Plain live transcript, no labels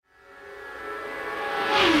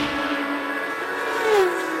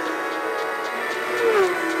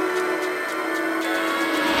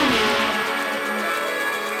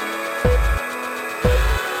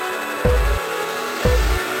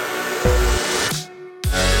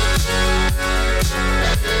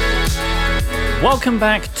Welcome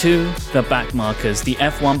back to The Backmarkers, the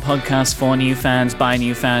F1 podcast for new fans by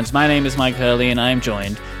new fans. My name is Mike Hurley, and I am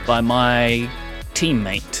joined by my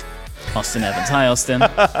teammate, Austin Evans. Hi, Austin.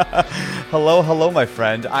 Hello, my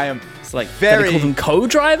friend. I am Did they call them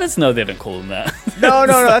co-drivers? No, they don't call them that. No,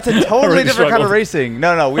 that's a totally different kind of racing.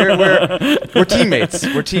 No, we're teammates.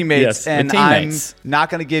 We're teammates, yes, and teammates. I'm not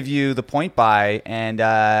going to give you the point by, and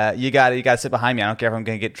you got to sit behind me. I don't care if I'm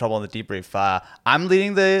going to get in trouble in the debrief. I'm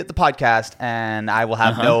leading the podcast, and I will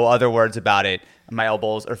have no other words about it. My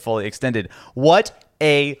elbows are fully extended. What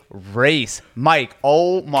a race, Mike!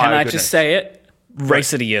 Oh my! Can I goodness. just say it?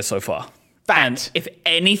 Race of the year so far. Fact. And if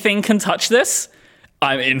anything can touch this,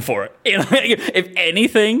 I'm in for it. If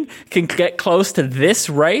anything can get close to this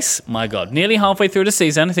race, my God, nearly halfway through the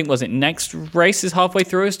season. I think, was it next race is halfway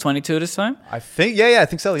through? It's 22 this time? I think, yeah, I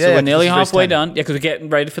think so. Yeah, so we're nearly this is race halfway 10. done. Yeah, because we're getting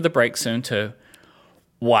ready for the break soon too.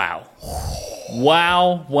 Wow.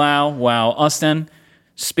 Austin,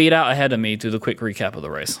 speed out ahead of me. Do the quick recap of the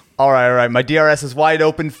race. All right. My DRS is wide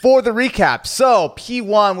open for the recap. So,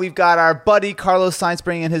 P1, we've got our buddy Carlos Sainz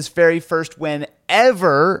bringing in his very first win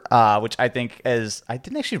ever, which I think is... I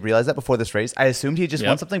didn't actually realize that before this race. I assumed he just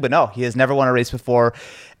won something, but no, he has never won a race before.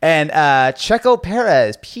 And Checo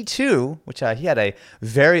Perez, P2, which he had a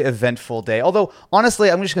very eventful day. Although,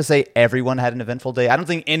 honestly, I'm just going to say everyone had an eventful day. I don't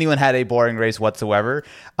think anyone had a boring race whatsoever.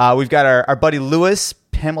 We've got our buddy Lewis,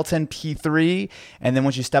 Hamilton P3, and then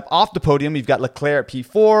once you step off the podium, you've got Leclerc at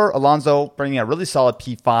P4, Alonso bringing a really solid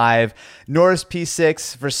P5, Norris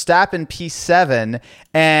P6, Verstappen P7,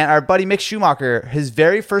 and our buddy Mick Schumacher, his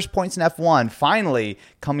very first points in F1, finally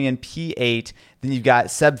coming in P8. Then you've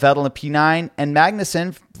got Seb Vettel in P9, and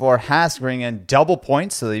Magnussen for Haas bringing in double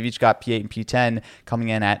points, so they've each got P8 and P10 coming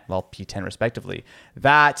in at, P10 respectively.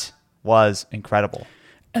 That was incredible.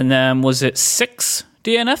 And then was it 6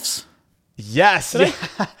 DNFs? Yes. Yeah.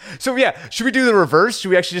 So, should we do the reverse? Should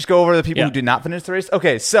we actually just go over the people who did not finish the race?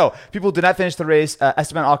 Okay, so people who did not finish the race,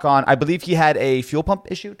 Esteban Ocon, I believe he had a fuel pump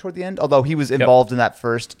issue toward the end, although he was involved in that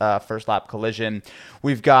first lap collision.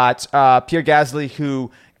 We've got Pierre Gasly, who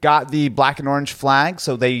got the black and orange flag,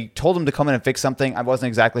 so they told him to come in and fix something. I wasn't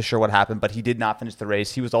exactly sure what happened, but he did not finish the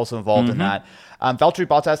race. He was also involved in that. Valtteri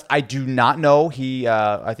Bottas, I do not know.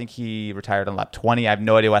 I think he retired on lap 20. I have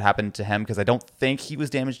no idea what happened to him because I don't think he was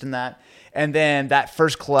damaged in that. And then that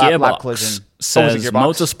first lap collision says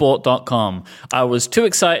motorsport.com. I was too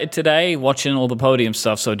excited today watching all the podium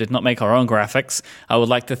stuff, so I did not make our own graphics. I would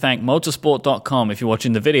like to thank motorsport.com if you're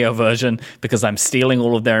watching the video version, because I'm stealing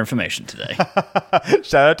all of their information today.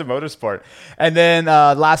 Shout out to Motorsport. And then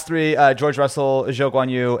last three, George Russell, Zhou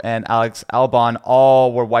Guanyu, and Alex Albon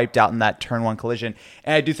all were wiped out in that turn one collision.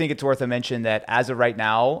 And I do think it's worth a mention that as of right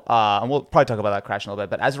now, and we'll probably talk about that crash in a little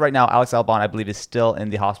bit, but as of right now, Alex Albon, I believe, is still in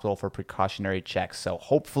the hospital for precautionary checks. So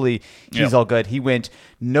hopefully he's all good. He went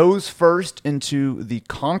nose first into the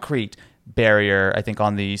concrete barrier, I think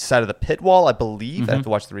on the side of the pit wall, I believe. I have to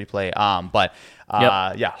watch the replay. But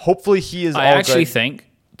hopefully he is all good. I actually think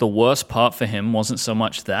the worst part for him wasn't so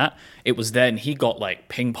much that. It was then he got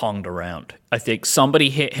ping-ponged around. I think somebody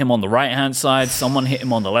hit him on the right-hand side. Someone hit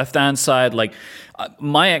him on the left-hand side.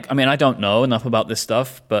 I don't know enough about this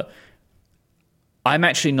stuff, but I'm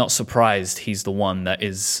actually not surprised he's the one that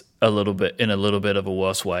is in a little bit of a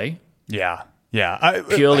worse way. Yeah.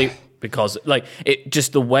 Purely because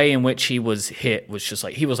just the way in which he was hit was just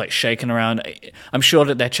he was shaking around. I'm sure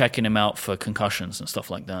that they're checking him out for concussions and stuff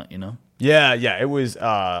like that, Yeah, it was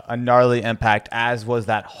a gnarly impact, as was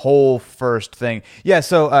that whole first thing. Yeah,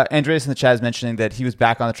 so Andreas in the chat is mentioning that he was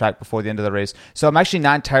back on the track before the end of the race. So I'm actually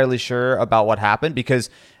not entirely sure about what happened because,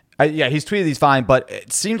 he's tweeted he's fine, but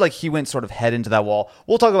it seemed like he went sort of head into that wall.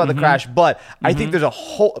 We'll talk about the crash, but I think there's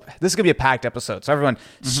this is going to be a packed episode. So everyone,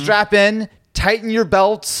 strap in, tighten your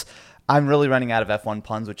belts. I'm really running out of F1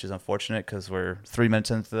 puns, which is unfortunate because we're 3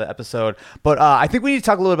 minutes into the episode. But I think we need to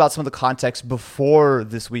talk a little about some of the context before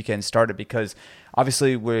this weekend started, because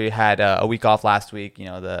obviously we had a week off last week,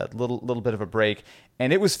 the little bit of a break,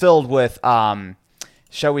 and it was filled with,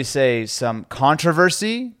 shall we say, some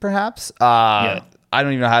controversy, perhaps. I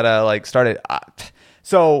don't even know how to start it.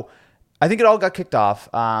 So I think it all got kicked off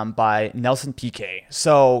by Nelson Piquet.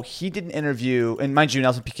 So he did an interview, and mind you,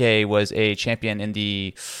 Nelson Piquet was a champion in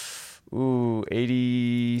the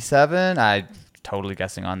 87. I'm totally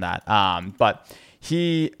guessing on that. But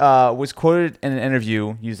he was quoted in an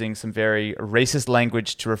interview using some very racist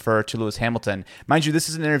language to refer to Lewis Hamilton. Mind you, this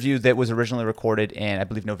is an interview that was originally recorded in, I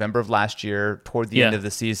believe, November of last year, toward the end of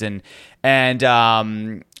the season. And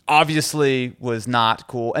obviously was not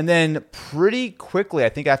cool. And then pretty quickly, I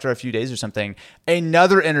think after a few days or something,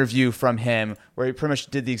 another interview from him where he pretty much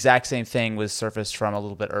did the exact same thing was surfaced from a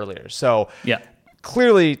little bit earlier. So yeah.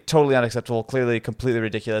 Clearly totally unacceptable, clearly completely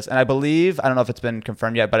ridiculous. And I believe, I don't know if it's been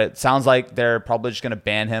confirmed yet, but it sounds like they're probably just going to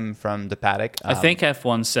ban him from the paddock. I think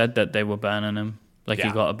F1 said that they were banning him. Like,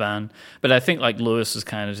 he got a ban. But I think, like, Lewis was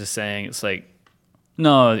kind of just saying, it's like,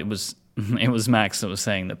 no, it was Max that was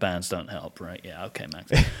saying that bans don't help, right? Yeah, okay,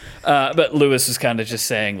 Max. But Lewis was kind of just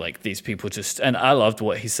saying, like, these people just... And I loved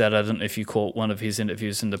what he said. I don't know if you caught one of his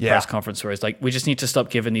interviews in the press conference where he's like, we just need to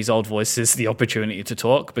stop giving these old voices the opportunity to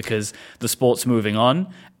talk because the sport's moving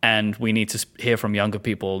on and we need to hear from younger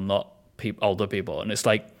people, not older people. And it's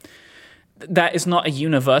like, that is not a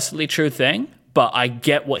universally true thing, but I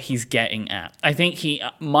get what he's getting at. I think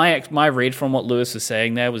my read from what Lewis was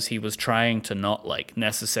saying there was he was trying to not like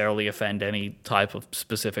necessarily offend any type of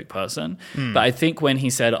specific person. But I think when he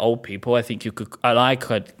said old people, I think I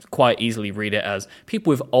could quite easily read it as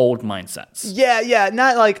people with old mindsets. Yeah,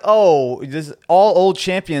 not like, all old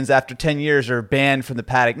champions after 10 years are banned from the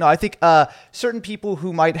paddock. No, I think certain people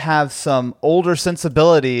who might have some older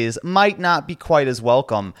sensibilities might not be quite as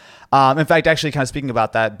welcome. In fact, actually kind of speaking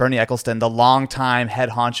about that, Bernie Ecclestone, the longtime head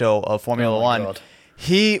honcho of Formula One, God.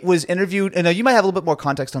 he was interviewed, and you might have a little bit more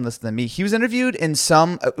context on this than me. He was interviewed in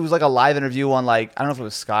it was like a live interview on like, I don't know if it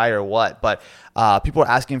was Sky or what, but people were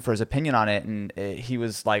asking for his opinion on it, and he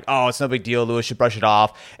was like, oh, it's no big deal, Lewis should brush it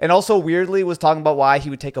off. And also weirdly was talking about why he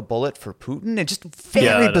would take a bullet for Putin. And just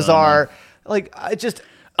very bizarre. Like, I just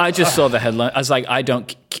saw the headline. I was like, I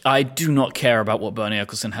do not care about what Bernie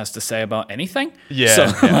Ecclestone has to say about anything. Yeah. So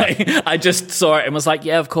like, I just saw it and was like,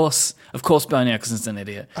 yeah, of course Bernie Ecclestone's an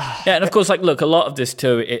idiot. Yeah, and of course, like, look, a lot of this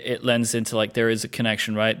too, it lends into like there is a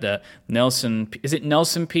connection, right? That Nelson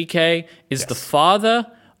Piquet is the father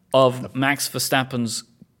of Max Verstappen's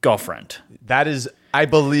girlfriend. That is, I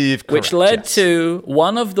believe, correct, which led to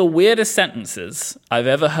one of the weirdest sentences I've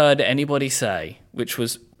ever heard anybody say, which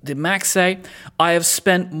was, did Max say, I have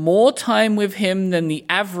spent more time with him than the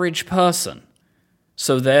average person.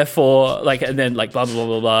 So therefore, like, and then like blah, blah, blah,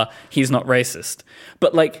 blah, blah, he's not racist.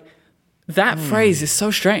 But like, that phrase is so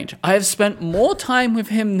strange. I have spent more time with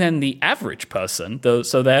him than the average person, though,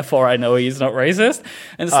 so therefore I know he's not racist.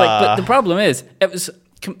 And it's like, but the problem is, it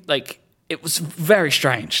was very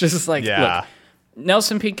strange. This is like, look,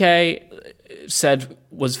 Nelson Piquet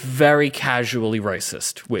was very casually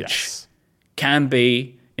racist, which can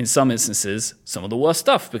be, in some instances, some of the worst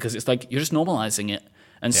stuff, because it's like you're just normalizing it.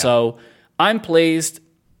 And so I'm pleased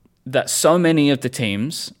that so many of the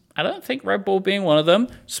teams, I don't think Red Bull being one of them,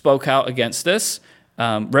 spoke out against this.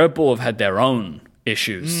 Red Bull have had their own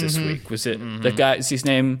issues this week. Was it the guy, is his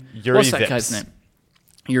name? What's that guy's name?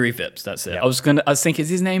 Yuri Vips, that's it. Yep. I was thinking, is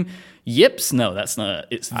his name Yips? No, that's not,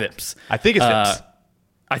 it's Vips. I think it's Vips.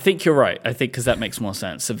 I think you're right. I think because that makes more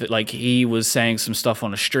sense. Like, he was saying some stuff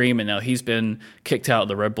on a stream, and now he's been kicked out of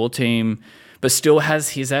the Red Bull team, but still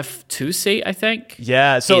has his F2 seat, I think.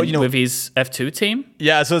 Yeah. So with his F2 team.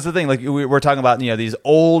 Yeah. So it's the thing. Like, we're talking about these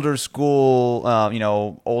older school,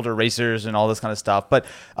 older racers and all this kind of stuff. But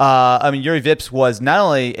Yuri Vips was not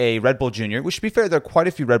only a Red Bull junior, which to be fair, there are quite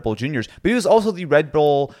a few Red Bull juniors, but he was also the Red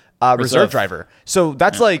Bull reserve driver. So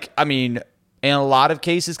that's in a lot of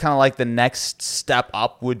cases, kind of like the next step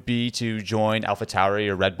up would be to join AlphaTauri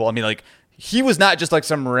or Red Bull. I mean, like, he was not just like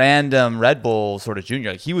some random Red Bull sort of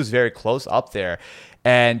junior. Like, he was very close up there.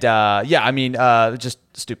 And just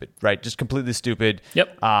stupid, right? Just completely stupid.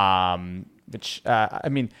 Yep. There's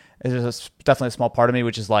definitely a small part of me,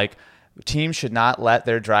 which is like, teams should not let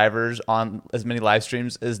their drivers on as many live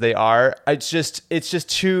streams as they are. It's just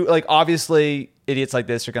too, like, obviously idiots like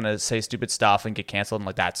this are going to say stupid stuff and get canceled, and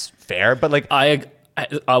like, that's fair. But like, I'll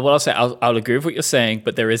I'll agree with what you're saying,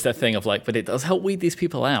 but there is that thing of like, but it does help weed these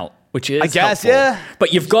people out, which is, I guess, helpful. Yeah.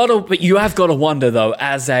 But you have got to wonder though,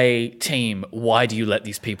 as a team, why do you let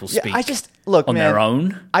these people speak? Their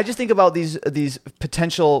own? I just think about these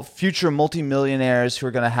potential future multimillionaires who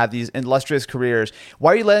are going to have these illustrious careers.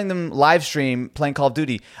 Why are you letting them live stream playing Call of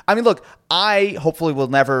Duty? I mean, look, I hopefully will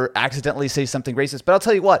never accidentally say something racist, but I'll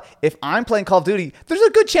tell you what, if I'm playing Call of Duty, there's a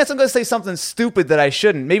good chance I'm going to say something stupid that I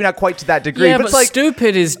shouldn't. Maybe not quite to that degree. Yeah, but it's like,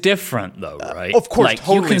 stupid is different though, right? Of course, like,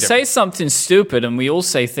 totally you can different. say something stupid, and we all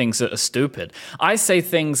say things that are stupid. I say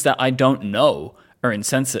things that I don't know are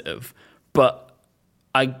insensitive, but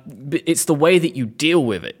it's the way that you deal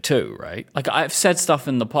with it too, right? Like, I've said stuff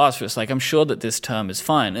in the past where it's like, I'm sure that this term is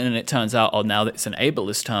fine, and then it turns out, now that it's an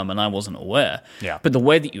ableist term and I wasn't aware. Yeah. But the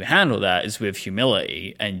way that you handle that is with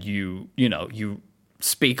humility, and you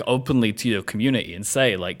speak openly to your community and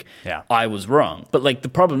say like, Yeah. I was wrong. But like the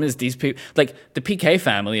problem is these people, like the PK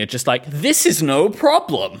family are just like, this is no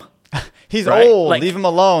problem. He's Right? old. Like, Leave him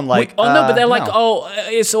alone. Like, no, but they're like, no.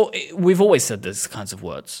 it's all. We've always said these kinds of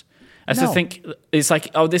words. I still think it's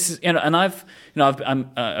like, this is, and I've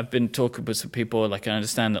been talking with some people. Like, I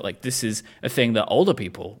understand that like this is a thing that older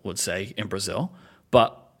people would say in Brazil,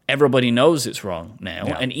 but everybody knows it's wrong now.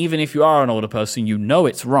 Yeah. And even if you are an older person, you know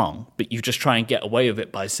it's wrong, but you just try and get away with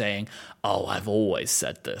it by saying, "Oh, I've always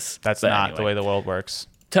said this." That's But not anyway, the way the world works.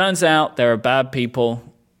 turns out there are bad people,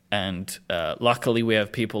 and luckily we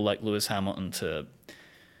have people like Lewis Hamilton to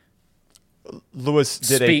Lewis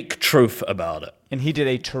did speak truth about it. and he did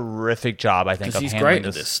a terrific job, I think, Because of he's handling great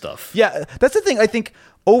at this stuff. Yeah, that's the thing. I think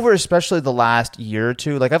over especially the last year or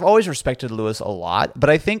two, like I've always respected Lewis a lot, but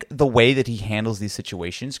I think the way that he handles these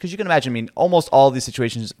situations, because you can imagine, I mean, almost all of these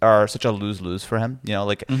situations are such a lose-lose for him. You know,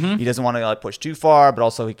 like he doesn't want to like push too far, but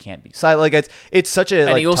also he can't be silent. Like it's such a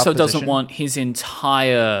And like, he also tough doesn't position. want his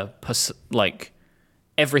entire,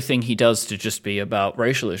 everything he does to just be about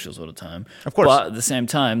racial issues all the time. Of course. But at the same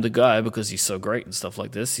time, the guy, because he's so great and stuff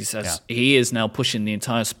like this, he says he is now pushing the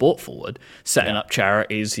entire sport forward, setting up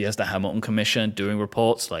charities. He has the Hamilton Commission, doing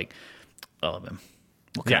reports. Like, I love him.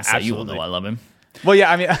 What can I say? You all know I love him. Well,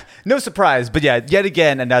 yeah, I mean, no surprise, but yeah, yet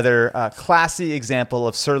again, another classy example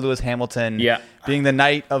of Sir Lewis Hamilton being the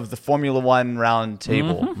knight of the Formula One round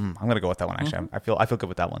table. I'm going to go with that one, actually. I feel good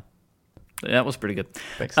with that one. That was pretty good.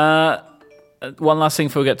 Thanks. One last thing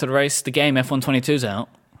before we get to the race. The game F122's out.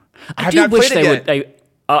 I have not played it yet.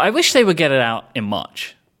 I wish they would get it out in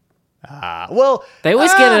March. Well, They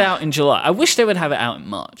always get it out in July. I wish they would have it out in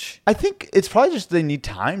March. I think it's probably just they need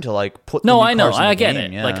time to like put. No, the new I know. cars in the I get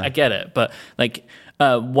game, it. yeah. Like I get it. But like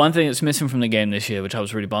one thing that's missing from the game this year, which I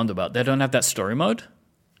was really bummed about, they don't have that story mode.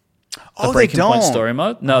 Oh, they Breaking Point don't. story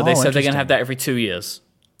mode. No, they Oh, said they're going interesting. to have that every 2 years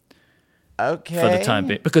Okay. for the time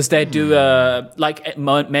being, because they do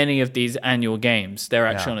many of these annual games. They're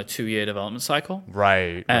actually on a 2-year development cycle.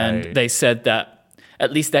 Right. And right. they said that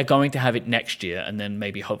at least they're going to have it next year and then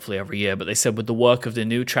maybe hopefully every year. But they said with the work of the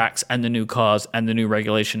new tracks and the new cars and the new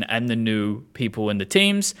regulation and the new people in the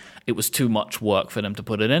teams, it was too much work for them to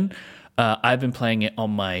put it in. I've been playing it on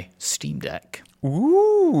my Steam Deck.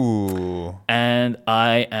 Ooh. And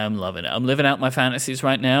I am loving it. I'm living out my fantasies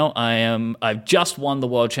right now. I've just won the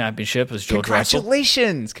World Championship as George Russell.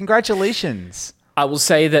 Congratulations. I will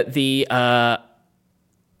say that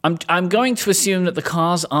I'm going to assume that the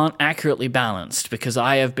cars aren't accurately balanced because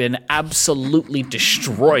I have been absolutely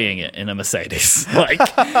destroying it in a Mercedes.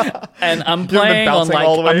 And I'm playing on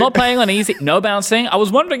I'm not playing on easy, no bouncing. I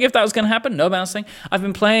was wondering if that was going to happen. No bouncing. I've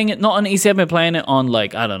been playing it not on easy. I've been playing it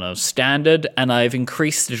on standard, and I've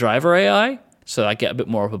increased the driver AI. So I get a bit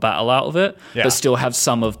more of a battle out of it, but still have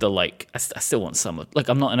some of the I still want some of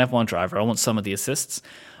I'm not an F1 driver. I want some of the assists,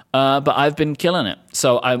 but I've been killing it.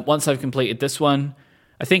 So once I've completed this one,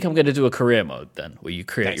 I think I'm going to do a career mode then, where you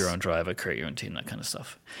create your own driver, create your own team, that kind of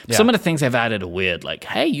stuff. Yeah. Some of the things they've added are weird, like,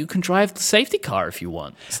 hey, you can drive the safety car if you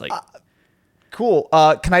want. It's like, cool.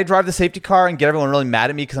 Can I drive the safety car and get everyone really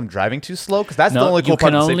mad at me because I'm driving too slow? Because that's the only cool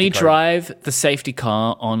part of the safety car. You can only drive the safety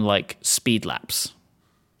car on speed laps.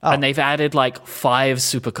 Oh. And they've added 5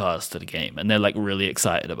 supercars to the game, and they're really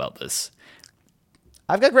excited about this.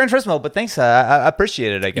 I've got Gran Turismo, but thanks. I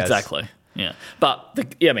appreciate it, I guess. Exactly. Yeah, but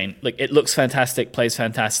it looks fantastic, plays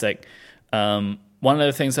fantastic. One of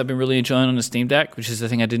the things I've been really enjoying on the Steam Deck, which is the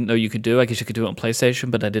thing I didn't know you could do. I guess you could do it on PlayStation,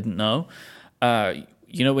 but I didn't know.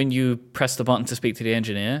 When you press the button to speak to the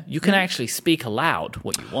engineer, you can actually speak aloud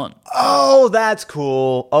what you want. Oh, that's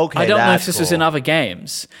cool. Okay, I don't know if this was in other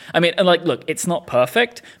games. I mean, look, it's not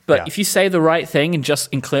perfect, but if you say the right thing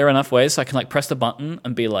in clear enough ways, so I can press the button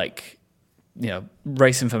and be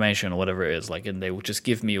race information or whatever it is, and they will just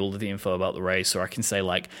give me all of the info about the race, or I can say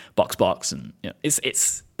box, and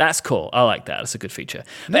it's that's cool. I like that. It's a good feature.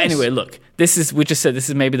 Nice. But anyway, look, we just said this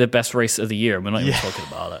is maybe the best race of the year. We're not even talking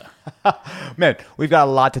about it. Man, we've got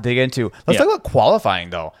a lot to dig into. Let's talk about qualifying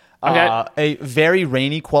though. Okay. A very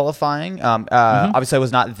rainy qualifying. Obviously, I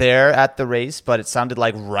was not there at the race, but it sounded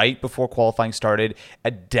like right before qualifying started,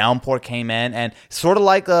 a downpour came in, and sort of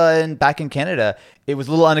back in Canada, it was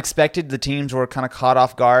a little unexpected. The teams were kind of caught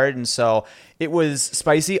off guard, and so it was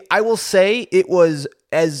spicy. I will say it was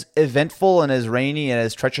as eventful and as rainy and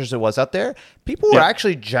as treacherous as it was out there. People were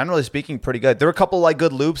actually, generally speaking, pretty good. There were a couple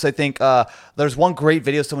good loops. I think there's one great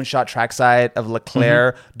video someone shot trackside of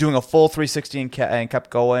Leclerc doing a full 360 and kept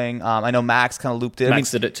going. I know Max kind of looped it.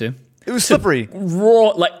 Max did it too. It was slippery.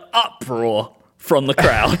 Roar, uproar from the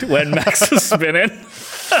crowd when Max was spinning.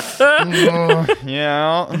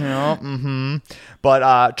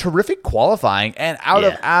 But terrific qualifying, and out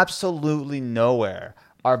of absolutely nowhere,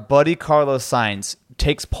 our buddy Carlos Sainz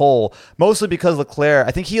takes pole, mostly because Leclerc,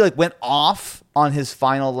 I think he went off on his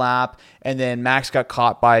final lap, and then Max got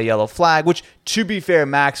caught by a yellow flag, which, to be fair,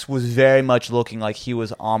 Max was very much looking like he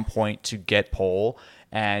was on point to get pole,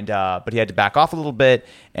 and but he had to back off a little bit,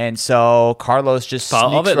 and so Carlos just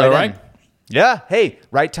sneaks right in. Yeah, hey,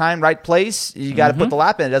 right time, right place. You got to put the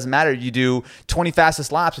lap in. It doesn't matter. You do 20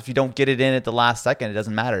 fastest laps. If you don't get it in at the last second, it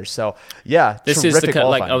doesn't matter. So, yeah, this is the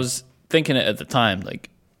kind, I was thinking it at the time,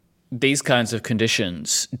 these kinds of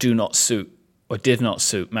conditions do not suit or did not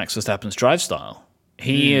suit Max Verstappen's drive style.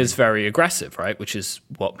 He is very aggressive, right? Which is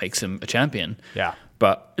what makes him a champion. Yeah.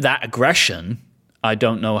 But that aggression, I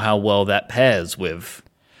don't know how well that pairs with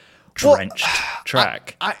drenched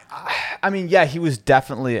track. I mean, yeah, he was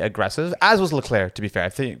definitely aggressive, as was Leclerc, to be fair. I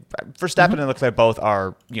think Verstappen and Leclerc both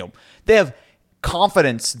are, they have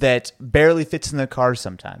confidence that barely fits in their cars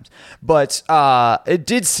sometimes. But it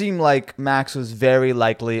did seem like Max was very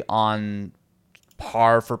likely on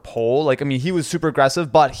par for pole. He was super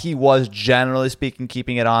aggressive, but he was, generally speaking,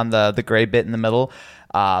 keeping it on the gray bit in the middle.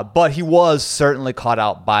 But he was certainly caught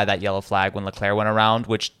out by that yellow flag when Leclerc went around,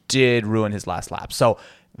 which did ruin his last lap. So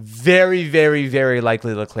very, very, very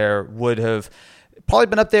likely Leclerc would have probably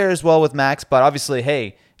been up there as well with Max. But obviously,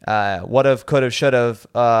 hey, what have, could have, should have.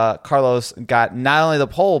 Carlos got not only the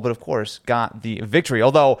pole, but of course got the victory.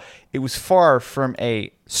 Although it was far from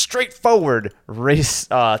a straightforward race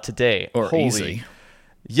today. Or easy.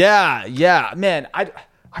 Yeah, man. I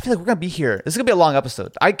feel like we're gonna be here. This is gonna be a long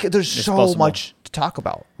episode. There's so much to talk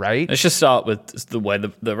about, right? Let's just start with the way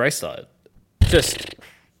the race started. Just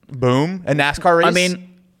boom, a NASCAR race. I mean,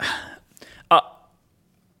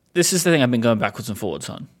 this is the thing I've been going backwards and forwards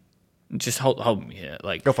on. Just hold me here.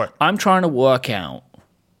 Go for it. I'm trying to work out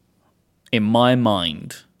in my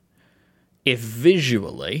mind if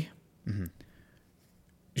visually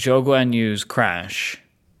Zhou Guanyu's crash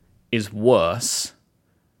is worse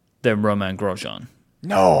than Romain Grosjean.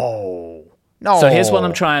 No. So here's what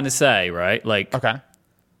I'm trying to say, right? Okay.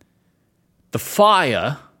 The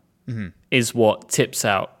fire is what tips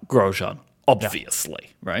out Grosjean, obviously,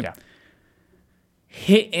 right? Yeah.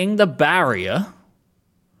 Hitting the barrier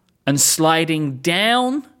and sliding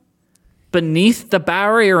down beneath the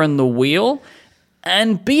barrier and the wheel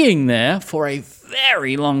and being there for a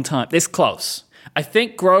very long time. This close. I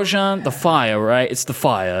think Grosjean, the fire, right? It's the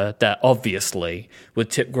fire that obviously would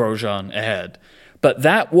tip Grosjean ahead. But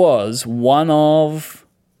that was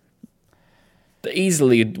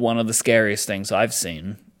easily one of the scariest things I've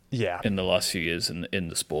seen in the last few years in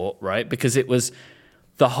the sport, right? Because it was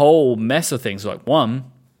the whole mess of things.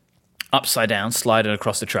 One, upside down, sliding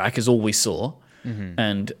across the track is all we saw.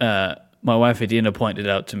 And my wife, Adina, pointed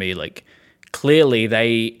out to me, clearly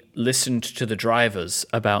they listened to the drivers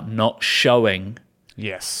about not showing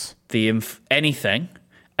anything.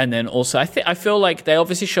 And then also, I feel like they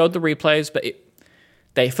obviously showed the replays, but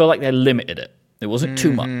they feel like they limited it. It wasn't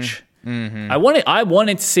too much. I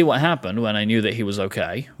wanted to see what happened when I knew that he was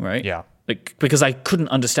okay, right? Yeah. Because I couldn't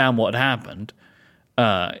understand what had happened.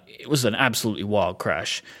 It was an absolutely wild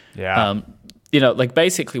crash. Yeah.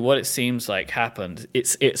 Basically what it seems like happened,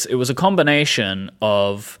 it was a combination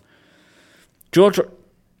of George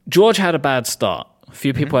had a bad start. A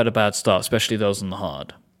few people had a bad start, especially those on the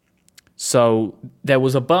hard. So there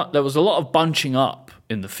was a lot of bunching up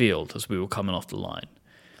in the field as we were coming off the line.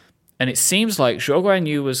 And it seems like Zhou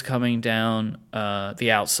Guanyu was coming down the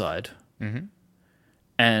outside.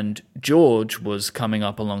 And George was coming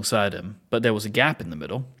up alongside him, but there was a gap in the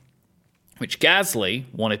middle, which Gasly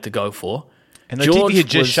wanted to go for. And Latifi had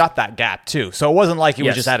just shot that gap too, so it wasn't like it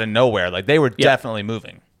was just out of nowhere. They were definitely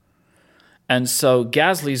moving. And so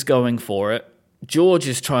Gasly's going for it. George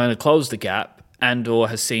is trying to close the gap. Andor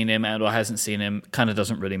has seen him, Andor hasn't seen him. Kind of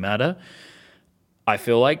doesn't really matter, I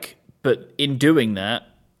feel like. But in doing that,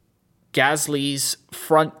 Gasly's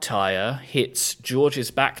front tire hits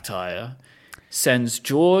George's back tire, sends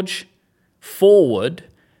George forward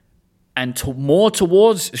and more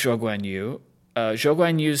towards Zhou Guanyu. Zhou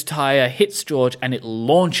Guanyu's tire hits George and it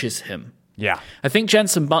launches him. Yeah. I think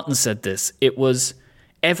Jenson Button said this. It was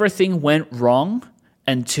everything went wrong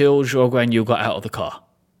until Zhou Guanyu got out of the car.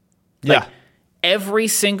 Every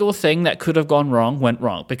single thing that could have gone wrong went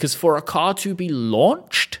wrong. Because for a car to be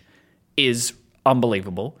launched is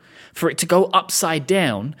unbelievable. For it to go upside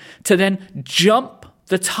down, to then jump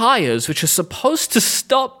the tires, which are supposed to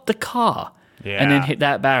stop the car, and then hit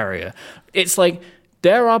that barrier. It's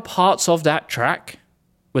there are parts of that track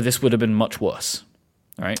where this would have been much worse,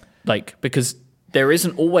 right? Because there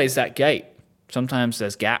isn't always that gate Sometimes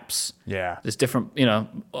there's gaps. Yeah. There's different,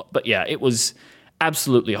 but yeah, it was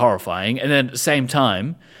absolutely horrifying. And then at the same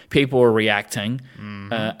time, people were reacting.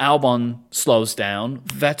 Albon slows down.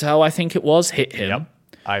 Vettel, I think it was, hit him. Yep.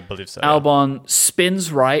 I believe so. Albon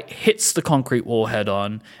spins right, hits the concrete wall head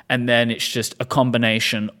on, and then it's just a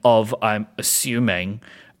combination of, I'm assuming,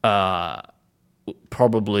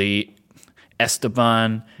 probably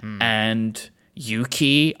Esteban and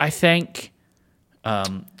Yuki, I think,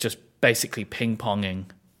 just basically ping-ponging.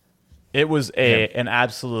 It was an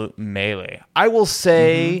absolute melee. I will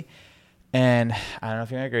say, and I don't know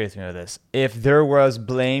if you're going to agree with me with this, if there was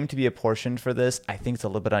blame to be apportioned for this, I think it's a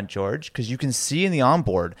little bit on George, because you can see in the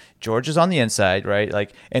onboard, George is on the inside, right?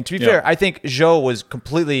 Like, and to be fair, I think Zhou was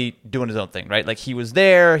completely doing his own thing, right? Like, he was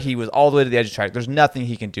there, he was all the way to the edge of the track. There's nothing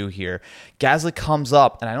he can do here. Gasly comes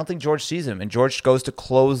up, and I don't think George sees him, and George goes to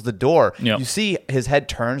close the door. Yep. You see his head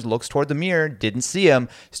turns, looks toward the mirror, didn't see him,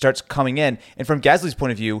 starts coming in, and from Gasly's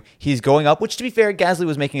point of view, he's going up, which to be fair, Gasly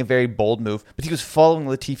was making a very bold move, but he was following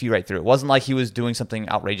Latifi right through. It wasn't like he was doing something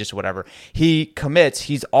outrageous or whatever. He commits,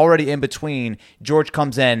 he's already in between. George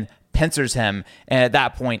comes in, pincers him, and at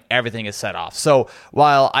that point, everything is set off. So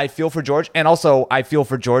while I feel for George, and also I feel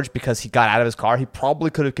for George because he got out of his car, he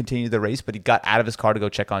probably could have continued the race, but he got out of his car to go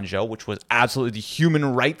check on Zhou, which was absolutely the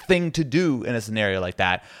human right thing to do in a scenario like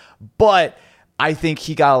that. But I think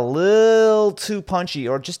he got a little too punchy,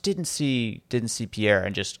 or just didn't see Pierre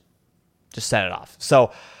and just set it off.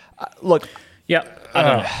 So look, Yeah, I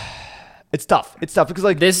don't know. it's tough. It's tough because,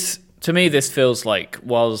 like, This, to me, this feels like,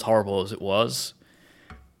 while as horrible as it was,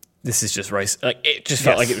 this is just race. Like, it just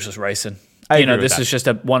felt like it was just racing. I agree with This that. was just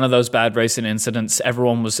one of those bad racing incidents.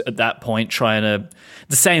 Everyone was at that point trying to,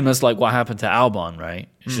 the same as like what happened to Albon, right?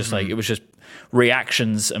 It's just like, it was just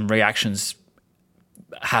reactions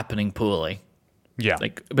happening poorly. yeah,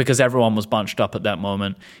 Like, because everyone was bunched up at that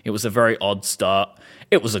moment. It was a very odd start.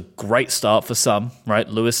 It was a great start for some, right?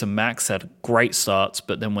 Lewis and Max had great starts,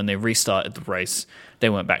 but then when they restarted the race, they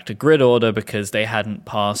went back to grid order because they hadn't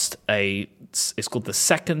passed it's called the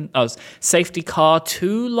second safety car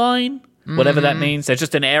 2 line, whatever that means. There's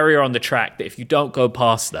just an area on the track that if you don't go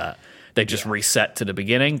past that, they just reset to the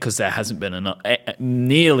beginning because there hasn't been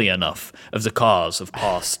nearly enough of the cars have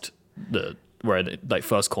passed the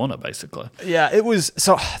first corner, basically. Yeah, it was.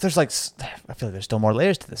 So there's I feel like there's still more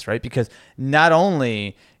layers to this, right? Because not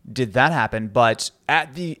only did that happen, but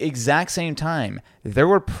at the exact same time, there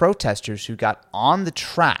were protesters who got on the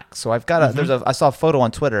track. So I've got I saw a photo on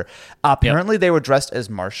Twitter. Apparently they were dressed as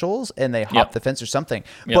marshals and they hopped the fence or something.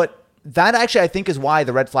 But that actually, I think, is why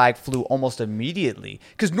the red flag flew almost immediately.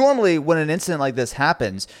 Because normally when an incident like this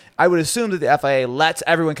happens, I would assume that the FIA lets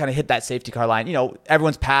everyone kind of hit that safety car line.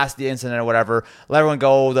 Everyone's past the incident or whatever. Let everyone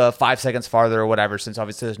go the 5 seconds farther or whatever, since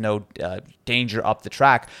obviously there's no danger up the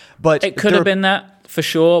track. But It could have been that for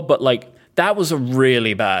sure, but like that was a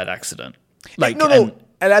really bad accident. Like, no, it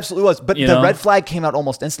absolutely was. But the know? red flag came out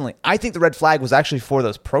almost instantly. I think the red flag was actually for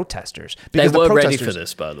those protesters. They Because were the ready protesters, for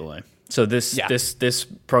this, by the way. So this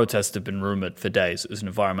protest had been rumored for days. It was an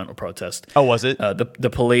environmental protest. Oh, was it? The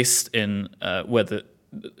police in I think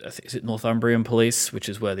is it Northumbrian police, which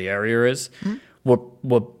is where the area is,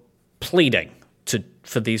 were pleading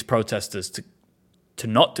for these protesters to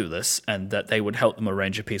not do this and that they would help them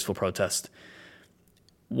arrange a peaceful protest.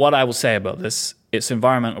 What I will say about this, it's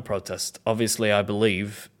environmental protest. Obviously, I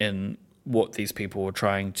believe in what these people were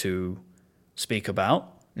trying to speak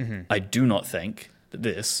about. I do not think that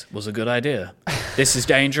this was a good idea. This is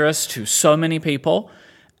dangerous to so many people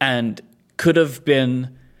and could have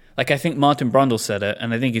been, like I think Martin Brundle said it,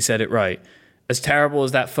 and I think he said it right. As terrible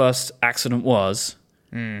as that first accident was,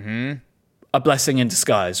 a blessing in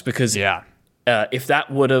disguise, because if that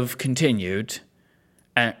would have continued,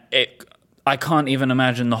 I can't even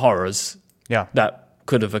imagine the horrors that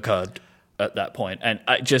could have occurred at that point. And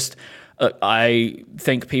I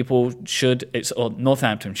think people should, or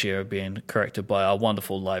Northamptonshire being corrected by our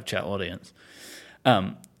wonderful live chat audience.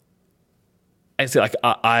 It's like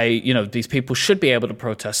these people should be able to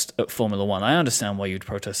protest at Formula One. I understand why you'd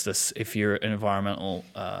protest this if you're an environmental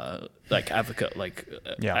advocate,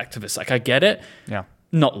 activist. Like I get it. Yeah.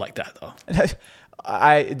 Not like that though.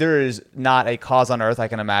 There is not a cause on earth I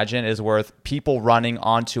can imagine is worth people running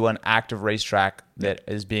onto an active racetrack that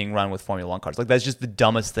is being run with Formula One cars. Like that's just the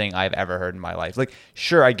dumbest thing I've ever heard in my life. Like,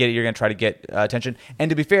 sure, I get it. You're going to try to get attention. And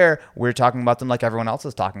to be fair, we're talking about them like everyone else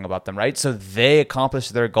is talking about them, right? So they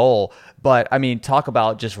accomplished their goal. But I mean, talk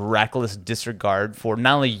about just reckless disregard for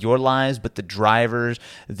not only your lives, but the drivers,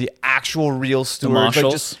 the actual real stewards. The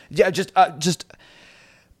marshals. I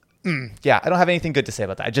don't have anything good to say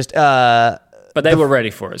about that. But they were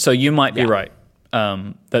ready for it, so you might be right.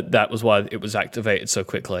 That was why it was activated so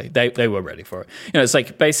quickly. They were ready for it. It's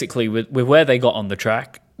like basically with where they got on the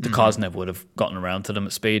track, the cars never would have gotten around to them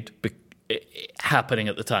at speed, happening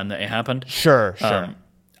at the time that it happened. Sure.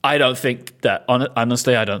 I don't think that,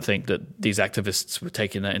 honestly, I don't think that these activists were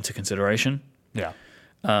taking that into consideration. Yeah.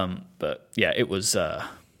 But yeah, it was,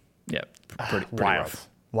 pretty rough.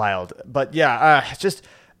 Wild. But yeah, just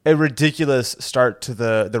a ridiculous start to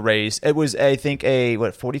the race. It was, I think,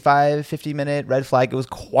 45, 50-minute red flag. It was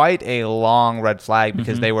quite a long red flag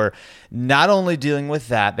because they were not only dealing with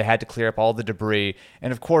that, they had to clear up all the debris.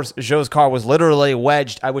 And of course, Zhou's car was literally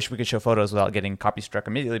wedged. I wish we could show photos without getting copy struck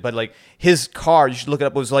immediately. But like his car, you should look it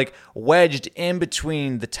up, was like wedged in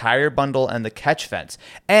between the tire bundle and the catch fence.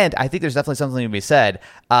 And I think there's definitely something to be said.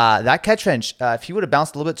 That catch fence, if he would have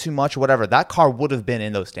bounced a little bit too much or whatever, that car would have been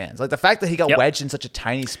in those stands. Like the fact that he got wedged in such a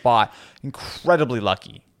tiny spot, incredibly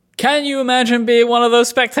lucky. Can you imagine being one of those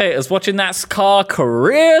spectators watching that car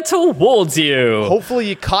career towards you? Hopefully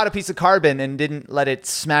you caught a piece of carbon and didn't let it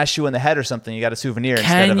smash you in the head or something. You got a souvenir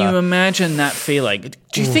instead of Can you imagine that feeling?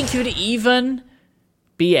 Do you think you'd even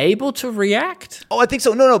be able to react? Oh, I think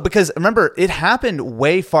so. No, because remember, it happened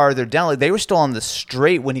way farther down. Like they were still on the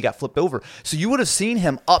straight when he got flipped over. So you would have seen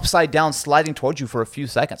him upside down sliding towards you for a few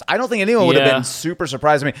seconds. I don't think anyone would have been super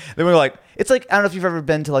surprised. I mean, they were like, it's like, I don't know if you've ever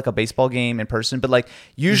been to like a baseball game in person, but like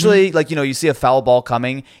usually like, you see a foul ball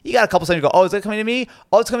coming. You got a couple seconds to go, oh, is that coming to me?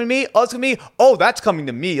 Oh, it's coming to me. Oh, it's coming to me. Oh, that's coming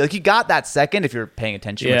to me. Like you got that second if you're paying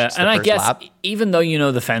attention. Yeah, and I guess even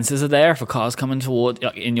though the fences are there for cars coming toward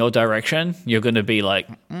in your direction, you're going to be like,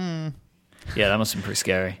 yeah, that must have been pretty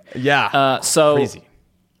scary. Yeah. So crazy.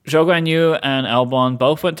 Zhou Guanyu and Albon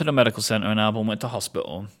both went to the medical center and Albon went to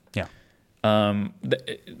hospital. Yeah.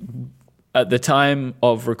 At the time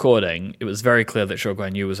of recording, it was very clear that Zhou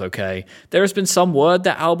Guanyu was okay. There has been some word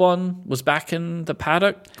that Albon was back in the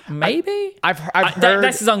paddock. Maybe? I've heard...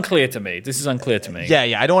 This is unclear to me.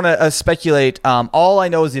 Yeah. I don't want to speculate. All I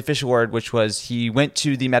know is the official word, which was he went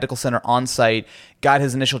to the medical center on site, got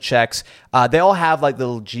his initial checks. They all have like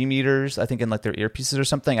little G meters, I think, in like their earpieces or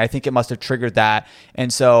something. I think it must have triggered that.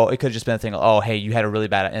 And so it could have just been a thing, oh, hey, you had a really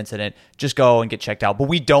bad incident. Just go and get checked out. But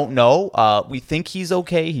we don't know. We think he's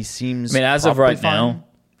okay. He seems as of right now,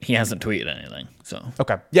 he hasn't tweeted anything. So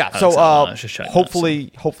okay, yeah. So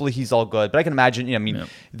hopefully he's all good. But I can imagine,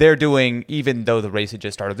 they're doing, even though the race had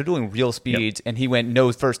just started, they're doing real speeds, and he went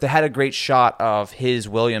nose first. They had a great shot of his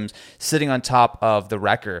Williams sitting on top of the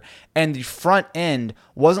wrecker, and the front end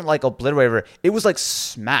wasn't like obliterated. It was like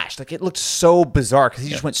smashed. Like it looked so bizarre because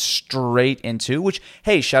he just went straight into. Which,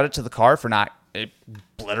 hey, shout out to the car for not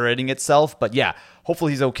obliterating itself. But yeah.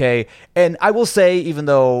 Hopefully he's okay. And I will say, even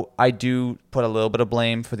though I do put a little bit of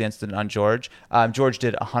blame for the incident on George, George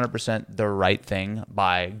did 100% the right thing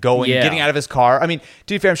by getting out of his car. I mean,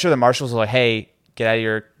 to be fair, I'm sure the marshals were like, hey, get out of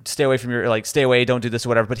your, stay away from your, like, stay away, don't do this or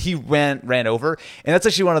whatever. But he ran over. And that's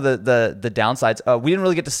actually one of the downsides. We didn't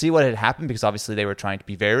really get to see what had happened because obviously they were trying to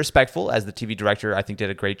be very respectful, as the TV director, I think,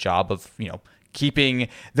 did a great job of, keeping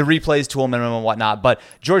the replays to a minimum and whatnot. But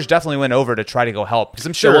George definitely went over to try to go help because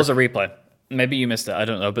I'm sure there was a replay. Maybe you missed it. I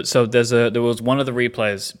don't know. But so there was one of the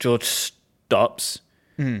replays. George stops.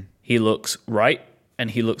 He looks right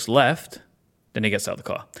and he looks left. Then he gets out of the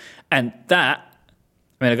car. And that,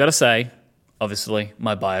 I got to say, obviously,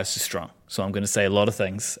 my bias is strong. So I'm going to say a lot of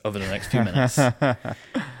things over the next few minutes.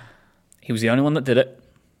 He was the only one that did it.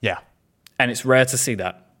 Yeah. And it's rare to see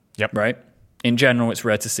that. Yep. Right? In general, it's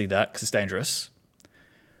rare to see that because it's dangerous.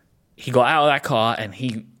 He got out of that car and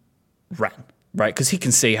he ran. Right, because he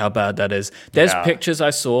can see how bad that is. There's pictures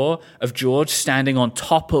I saw of George standing on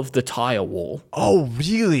top of the tire wall. Oh,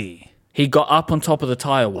 really? He got up on top of the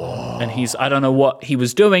tire wall, and I don't know what he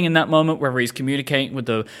was doing in that moment, whether he's communicating with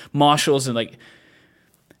the marshals and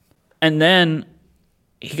then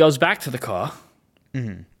he goes back to the car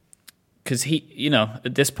because he,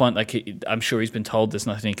 at this point, I'm sure he's been told there's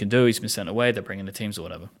nothing he can do. He's been sent away. They're bringing the teams or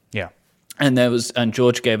whatever. Yeah, and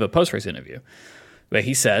George gave a post-race interview where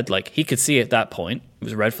he said, he could see at that point, it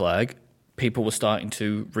was a red flag, people were starting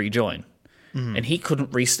to rejoin. And he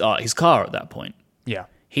couldn't restart his car at that point. Yeah.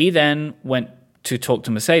 He then went to talk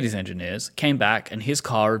to Mercedes engineers, came back, and his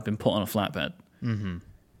car had been put on a flatbed.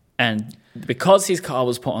 And because his car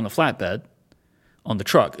was put on a flatbed, on the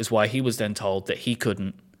truck, is why he was then told that he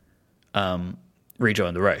couldn't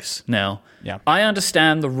rejoin the race. Now, I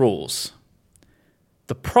understand the rules.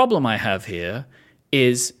 The problem I have here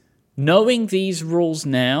is knowing these rules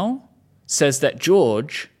now says that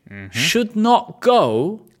George should not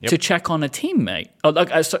go to check on a teammate, or like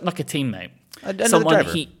a teammate,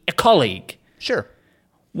 a colleague. Sure.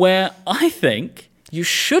 Where I think you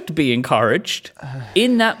should be encouraged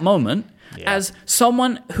in that moment as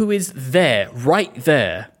someone who is there, right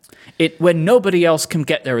there, when nobody else can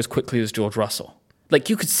get there as quickly as George Russell. Like,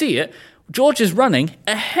 you could see it. George is running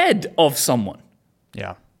ahead of someone.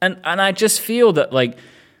 Yeah. And I just feel that, like,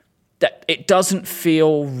 that it doesn't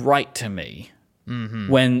feel right to me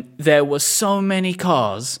when there were so many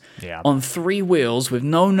cars on 3 wheels with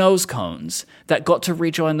no nose cones that got to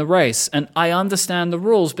rejoin the race. And I understand the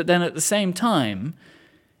rules, but then at the same time,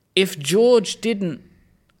 if George didn't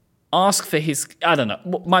ask for his... I don't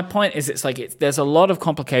know. My point is, it's like there's a lot of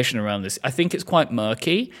complication around this. I think it's quite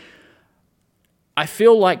murky. I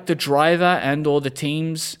feel like the driver and or the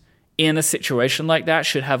teams in a situation like that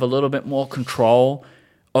should have a little bit more control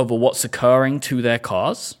over what's occurring to their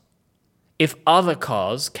cars. If other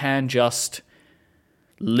cars can just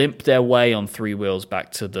limp their way on 3 wheels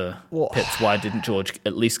back to the pits, why didn't George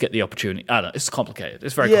at least get the opportunity? I don't know. It's complicated.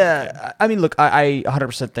 It's very complicated. Yeah, I mean, look, I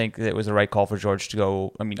 100% think that it was the right call for George to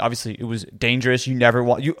go. I mean, obviously, it was dangerous.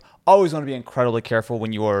 You always want to be incredibly careful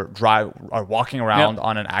when you are walking around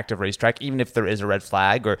on an active racetrack, even if there is a red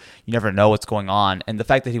flag or you never know what's going on. And the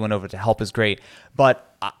fact that he went over to help is great. But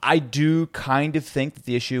I do kind of think that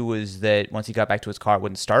the issue was that once he got back to his car, it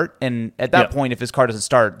wouldn't start. And at that point, if his car doesn't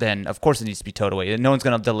start, then of course it needs to be towed away. And no one's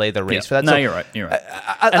going to delay the race for that. No, you're right. You're right.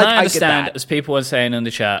 I understand, as people are saying in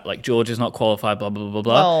the chat, like, George is not qualified, blah, blah, blah,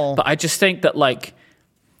 blah. Well, but I just think that, like,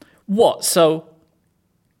 what? So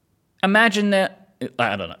imagine that.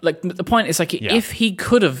 I don't know. Like, the point is, like, if he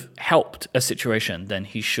could have helped a situation, then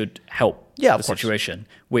he should help the situation.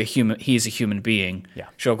 We're human. He's a human being. Yeah.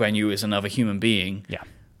 Zhou Guanyu is another human being. Yeah.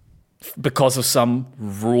 Because of some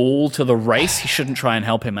rule to the race, he shouldn't try and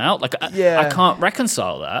help him out. Like, I can't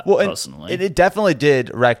reconcile that, personally. It definitely did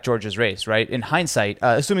wreck George's race, right? In hindsight,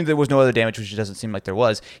 assuming there was no other damage, which it doesn't seem like there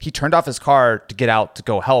was, he turned off his car to get out to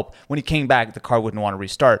go help. When he came back, the car wouldn't want to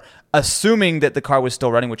restart. Assuming that the car was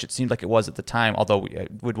still running, which it seemed like it was at the time, although we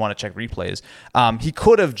would want to check replays, he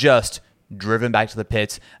could have just driven back to the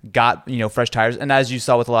pits, got fresh tires, and as you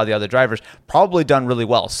saw with a lot of the other drivers, probably done really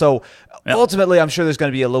well. So ultimately, I'm sure there's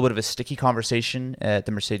going to be a little bit of a sticky conversation at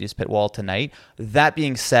the Mercedes pit wall tonight. That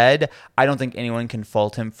being said, I don't think anyone can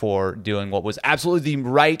fault him for doing what was absolutely the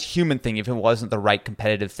right human thing, if it wasn't the right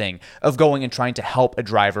competitive thing, of going and trying to help a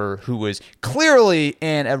driver who was clearly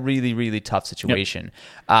in a really, really tough situation.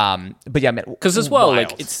 But yeah, because as well,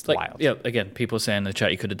 wild, like, it's like, wild. Again, people saying in the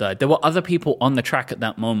chat he could have died. There were other people on the track at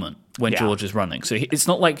that moment when George is running. So it's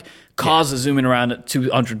not like cars are zooming around at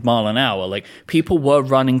 200 mile an hour. Like, people were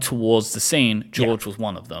running towards the scene. George was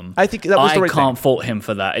one of them. I think that was the right thing. I can't fault him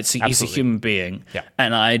for that. He's a human being. Yeah.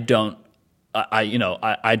 And I don't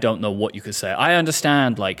know what you could say. I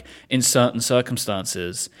understand, like, in certain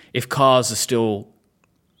circumstances, if cars are still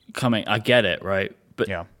coming, I get it, right? But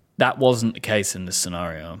that wasn't the case in this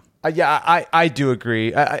scenario. I do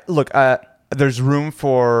agree. Look, there's room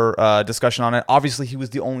for discussion on it. Obviously, he was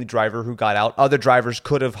the only driver who got out. Other drivers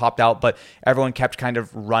could have hopped out, but everyone kept kind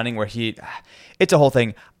of running where it's a whole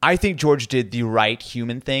thing. I think George did the right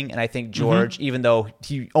human thing, and I think George, even though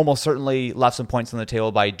he almost certainly left some points on the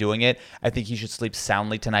table by doing it, I think he should sleep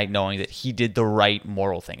soundly tonight knowing that he did the right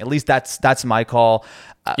moral thing. At least that's my call.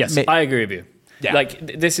 Yes, I agree with you. Yeah.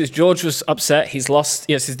 Like, this is, George was upset. He's lost.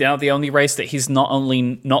 Yes, he's now the only race that he's not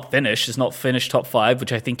only not finished, has not finished top 5,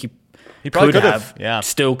 which I think he probably could have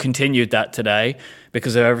still continued that today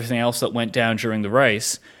because of everything else that went down during the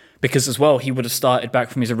race. Because as well, he would have started back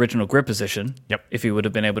from his original grid position if he would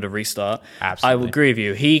have been able to restart. Absolutely. I will agree with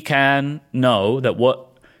you. He can know that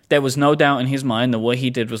there was no doubt in his mind that what he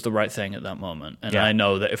did was the right thing at that moment. And I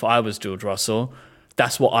know that if I was George Russell,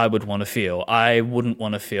 that's what I would want to feel. I wouldn't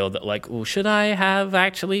want to feel that, like, oh, should I have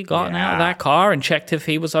actually gotten out of that car and checked if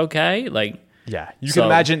he was okay? Like, you can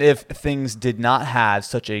imagine if things did not have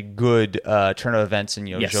such a good turn of events and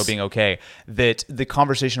Zhou being okay, that the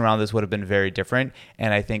conversation around this would have been very different.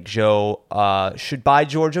 And I think Zhou should buy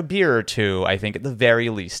George a beer or two. I think at the very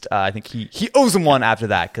least, I think he owes him one after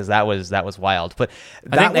that, because that was wild. But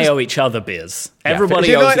I think they owe each other beers.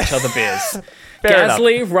 Everybody owes each other beers.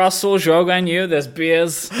 Gasly, Russell, Zhou Guanyu, there's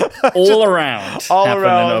beers all around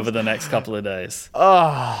happening over the next couple of days.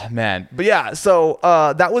 Oh, man. But yeah, so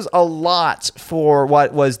that was a lot for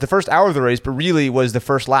what was the first hour of the race, but really was the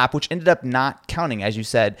first lap, which ended up not counting, as you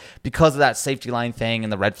said, because of that safety line thing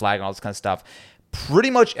and the red flag and all this kind of stuff. Pretty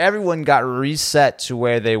much everyone got reset to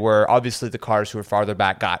where they were. Obviously, the cars who were farther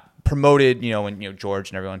back got promoted, and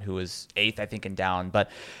George and everyone who was 8th, I think, and down.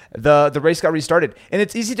 But the race got restarted. And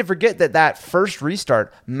it's easy to forget that first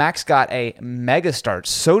restart, Max got a mega start.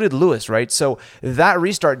 So did Lewis, right? So that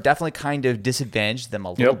restart definitely kind of disadvantaged them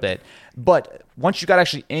a little bit. But once you got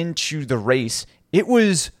actually into the race, it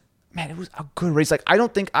was man, it was a good race. Like, I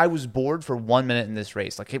don't think I was bored for 1 minute in this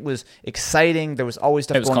race. Like, it was exciting. There was always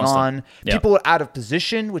stuff going on. Yep. People were out of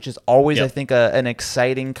position, which is always, Yep. I think, an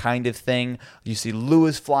exciting kind of thing. You see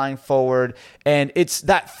Lewis flying forward, and it's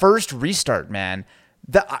that first restart, man.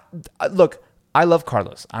 Look, I love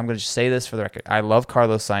Carlos. I'm going to just say this for the record. I love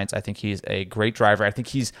Carlos Sainz. I think he's a great driver. I think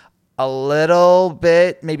he's a little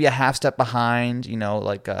bit, maybe a half step behind,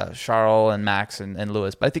 like Charles and Max and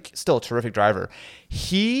Lewis, but I think still a terrific driver.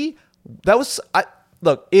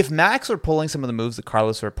 Look, if Max were pulling some of the moves that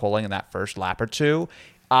Carlos were pulling in that first lap or two,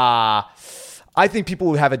 I think people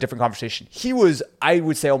would have a different conversation. He was, I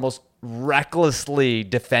would say, almost recklessly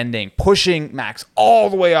defending, pushing Max all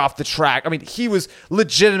the way off the track. I mean, he was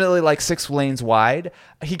legitimately like 6 lanes wide.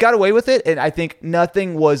 He got away with it, and I think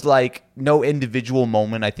nothing was like, no individual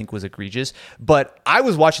moment I think was egregious. But I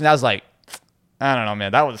was watching that, I was like, I don't know,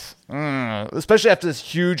 man. That was, especially after this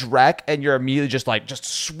huge wreck, and you're immediately just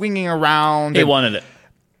swinging around. He wanted it.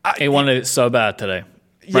 He wanted it so bad today.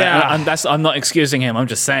 Yeah. Right? I'm not excusing him. I'm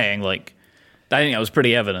just saying, like, I think that was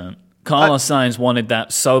pretty evident. Carlos Sainz wanted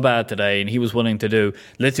that so bad today, and he was willing to do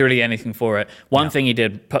literally anything for it. One thing he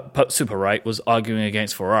did put super right was arguing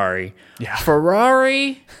against Ferrari. Yeah.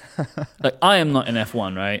 Ferrari, like, I am not in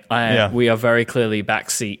F1, right? We are very clearly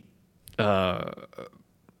backseat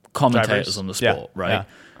commentators on the sport, right?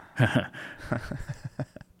 Yeah.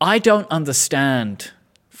 I don't understand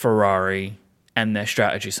Ferrari and their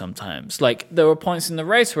strategy sometimes. Like, there were points in the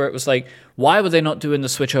race where it was like, why were they not doing the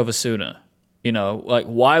switch over sooner? Like,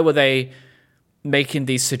 why were they making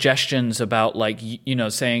these suggestions about, like,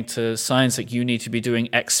 saying to Sainz, like, you need to be doing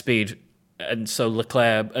X speed, and so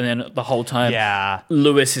Leclerc, and then the whole time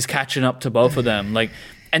Lewis is catching up to both of them. Like,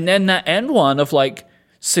 and then that end one of, like,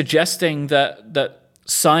 suggesting that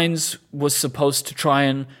Sainz was supposed to try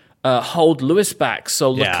and hold Lewis back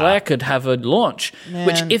so Leclerc could have a launch. Man.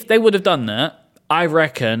 Which, if they would have done that, I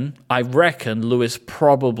reckon Lewis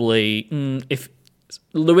probably, if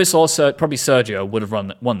Lewis also probably Sergio would have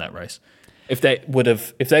won that race if they would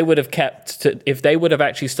have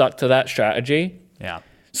actually stuck to that strategy. Yeah,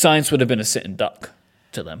 Sainz would have been a sitting duck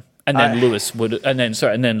to them, and then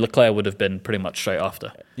and then Leclerc would have been pretty much straight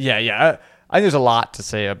after. Yeah. I think there's a lot to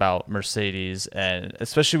say about Mercedes, and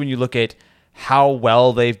especially when you look at how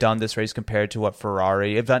well they've done this race compared to what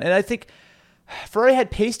Ferrari have done. And I think Ferrari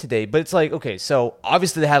had pace today, but it's like, okay, so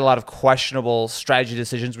obviously they had a lot of questionable strategy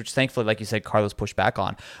decisions, which thankfully, like you said, Carlos pushed back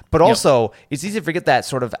on. But also, it's easy to forget that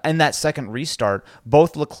sort of in that second restart,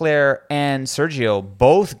 both Leclerc and Sergio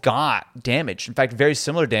both got damage. In fact, very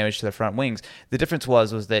similar damage to their front wings. The difference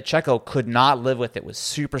was that Checo could not live with it, was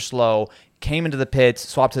super slow, came into the pits,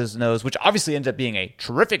 swapped his nose, which obviously ended up being a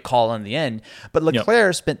terrific call in the end. But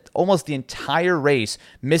Leclerc spent almost the entire race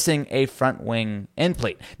missing a front wing end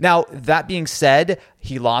plate. Now, that being said,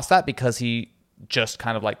 he lost that because he just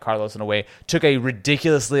kind of like Carlos in a way, took a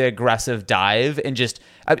ridiculously aggressive dive and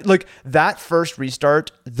like that first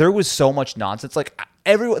restart, there was so much nonsense. Like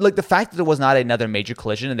everyone, like the fact that there was not another major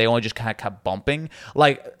collision and they only just kind of kept bumping,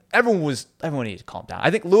 like everyone needed to calm down. I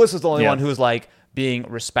think Lewis was the only one who was like, being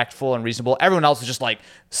respectful and reasonable. Everyone else was just like,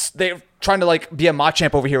 they're trying to like be a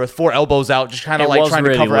Machamp over here with 4 elbows out, just kind of like trying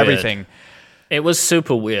to cover everything. It was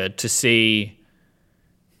super weird to see,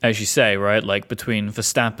 as you say, right? Like between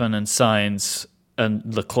Verstappen and Sainz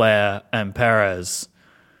and Leclerc and Perez,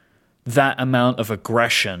 that amount of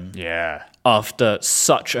aggression. Yeah. After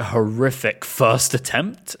such a horrific first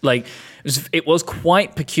attempt, like it was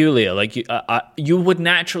quite peculiar. Like you would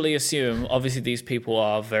naturally assume, obviously these people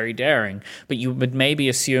are very daring, but you would maybe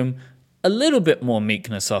assume a little bit more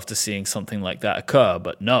meekness after seeing something like that occur.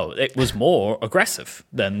 But no, it was more aggressive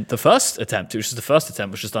than the first attempt, which is the first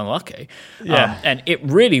attempt was just unlucky. Yeah. And it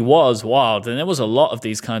really was wild. And there was a lot of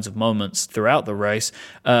these kinds of moments throughout the race.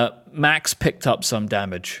 Max picked up some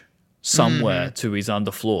damage somewhere to his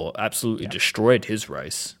underfloor, absolutely destroyed his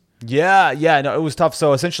race. No, it was tough.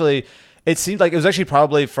 So essentially, it seemed like it was actually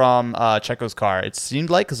probably from Checo's car. It seemed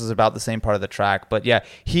like, because it was about the same part of the track. But yeah,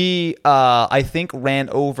 he, I think, ran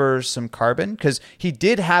over some carbon because he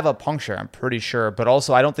did have a puncture, I'm pretty sure. But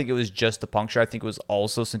also, I don't think it was just the puncture. I think it was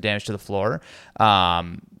also some damage to the floor.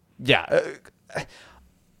 I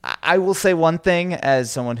will say one thing as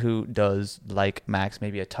someone who does like Max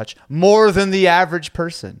maybe a touch more than the average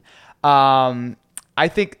person. I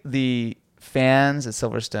think the fans at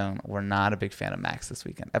Silverstone were not a big fan of Max this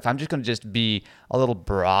weekend. If I'm just going to just be a little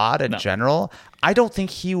broad and general, I don't think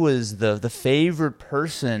he was the favored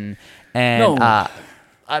person. And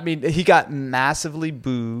I mean, he got massively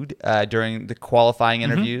booed during the qualifying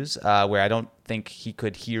interviews where I don't think he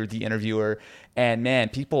could hear the interviewer. And man,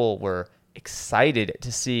 people were excited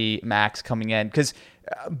to see Max coming in because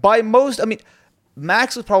by most, I mean,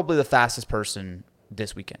 Max was probably the fastest person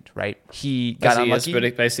this weekend, right? He got unlucky.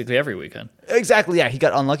 But basically every weekend. Exactly, yeah. He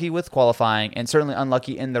got unlucky with qualifying and certainly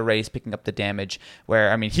unlucky in the race, picking up the damage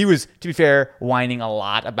where, I mean, he was, to be fair, whining a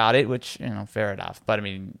lot about it, which, fair enough. But, I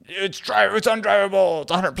mean, it's undrivable.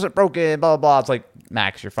 It's 100% broken, blah, blah, blah. It's like,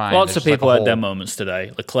 Max, you're fine. Lots of people had their moments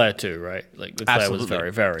today. Leclerc too, right? Like, Leclerc was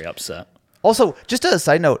very, very upset. Also, just as a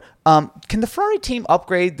side note, can the Ferrari team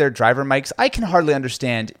upgrade their driver mics? I can hardly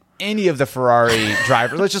understand any of the Ferrari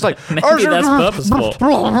drivers. It's just like, maybe that's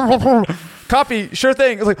purposeful. Copy, sure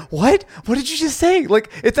thing. It's like, what? What did you just say?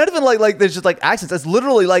 Like, it's not even like there's just like accents. It's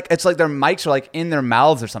literally like, it's like their mics are like in their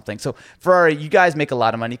mouths or something. So Ferrari, you guys make a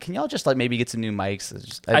lot of money. Can y'all just like maybe get some new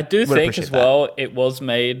mics? I do think as well, it was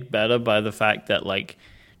made better by the fact that like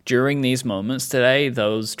during these moments today,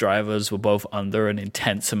 those drivers were both under an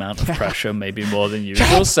intense amount of pressure, maybe more than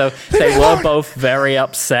usual. So they were both very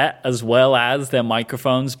upset, as well as their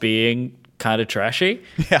microphones being kind of trashy.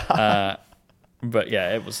 Yeah. But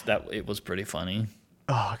yeah, it was pretty funny.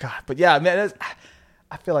 Oh God. But yeah, man,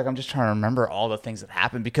 I feel like I'm just trying to remember all the things that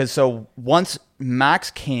happened because so once Max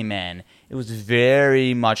came in, it was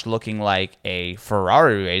very much looking like a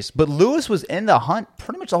Ferrari race, but Lewis was in the hunt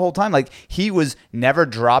pretty much the whole time. Like he was never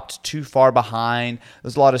dropped too far behind.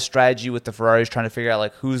 There's a lot of strategy with the Ferraris trying to figure out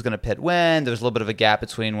like who's going to pit when. There's a little bit of a gap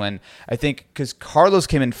between when I think because Carlos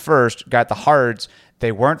came in first, got the hards.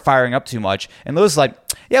 They weren't firing up too much. And Lewis was like,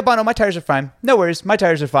 yeah, Bono, my tires are fine. No worries. My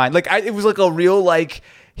tires are fine. Like it was like a real like,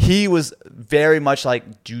 he was very much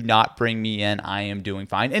like, do not bring me in. I am doing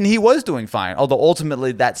fine. And he was doing fine. Although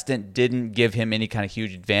ultimately that stint didn't give him any kind of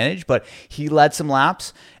huge advantage, but he led some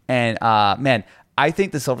laps. And man, I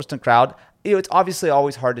think the Silverstone crowd, it's obviously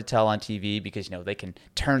always hard to tell on TV because, they can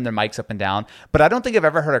turn their mics up and down. But I don't think I've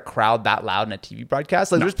ever heard a crowd that loud in a TV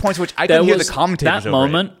broadcast. Like there's points which I couldn't hear the commentators. That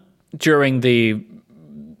moment during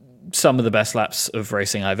some of the best laps of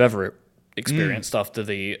racing I've ever experienced after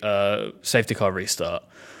the safety car restart,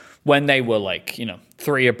 when they were like,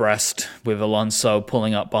 three abreast with Alonso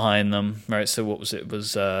pulling up behind them, right? So what was it? It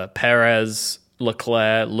was Perez,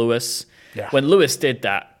 Leclerc, Lewis. Yeah. When Lewis did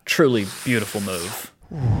that, truly beautiful move.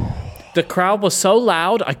 The crowd was so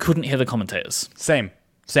loud, I couldn't hear the commentators. Same.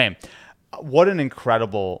 What an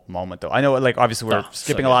incredible moment, though. I know, like, obviously we're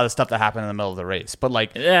skipping a lot of stuff that happened in the middle of the race, but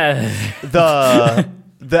like, the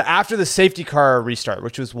after the safety car restart,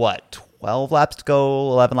 which was what, 12 laps to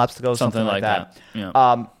go, 11 laps to go, something like that.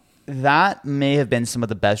 Yeah. That may have been some of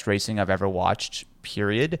the best racing I've ever watched,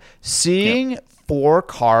 period. Seeing four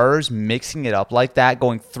cars mixing it up like that,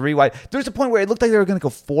 going three wide. There's a point where it looked like they were going to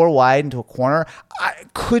go four wide into a corner. I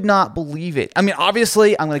could not believe it. I mean,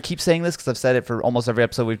 obviously, I'm going to keep saying this because I've said it for almost every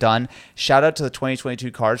episode we've done. Shout out to the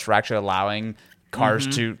 2022 cars for actually allowing cars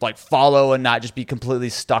to like follow and not just be completely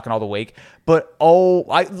stuck in all the wake. But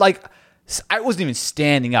I wasn't even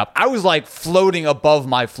standing up. I was like floating above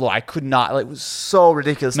my floor. I could not. Like, it was so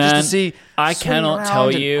ridiculous. Man, just to see. I cannot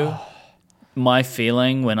tell you my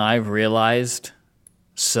feeling when I realized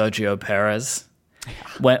Sergio Perez.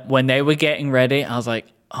 When they were getting ready, I was like,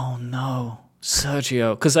 oh no,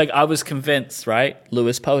 Sergio. Because like I was convinced, right?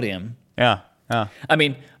 Lewis podium. Yeah. I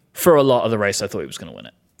mean, for a lot of the race, I thought he was going to win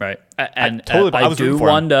it, right? And I do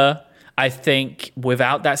wonder, I think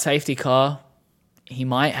without that safety car, he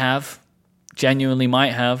might have. Genuinely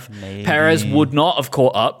might have. Maybe. Perez would not have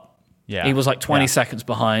caught up. Yeah. He was like 20 seconds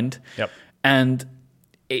behind. Yep. And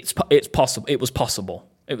it's possible. It was possible.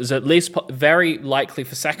 It was at least very likely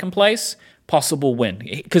for second place, possible win.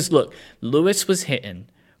 Because look, Lewis was hitting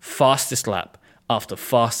fastest lap after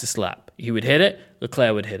fastest lap. He would hit it,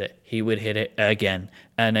 Leclerc would hit it. He would hit it again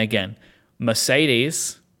and again.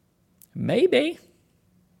 Mercedes, maybe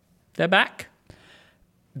they're back.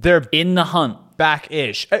 They're in the hunt.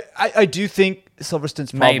 Back-ish. I do think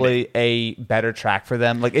Silverstone's probably a better track for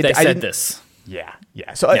them. Like they said this. Yeah.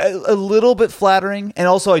 So a little bit flattering, and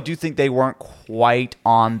also I do think they weren't quite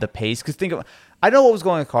on the pace. Because I know what was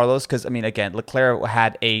going with Carlos. Because I mean, again, Leclerc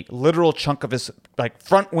had a literal chunk of his like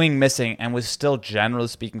front wing missing, and was still generally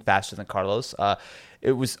speaking faster than Carlos.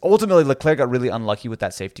 It was ultimately Leclerc got really unlucky with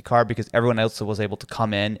that safety car because everyone else was able to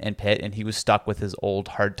come in and pit, and he was stuck with his old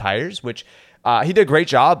hard tires, which. He did a great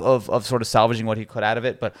job of sort of salvaging what he could out of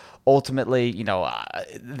it, but ultimately,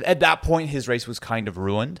 at that point, his race was kind of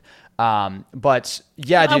ruined. But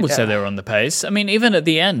yeah, I would say they were on the pace. I mean, even at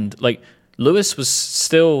the end, like Lewis was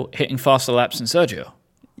still hitting faster laps than Sergio.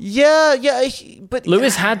 Yeah, but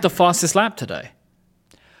Lewis had the fastest lap today.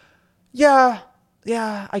 Yeah,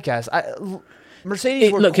 I guess.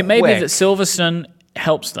 Mercedes. It may be that Silverstone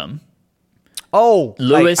helps them. Oh,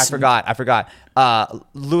 Lewis, I forgot.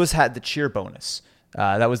 Lewis had the cheer bonus.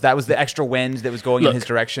 That was the extra wind that was going in his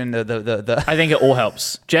direction. I think it all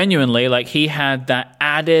helps. Genuinely, like he had that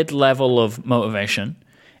added level of motivation.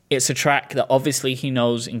 It's a track that obviously he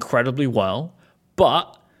knows incredibly well,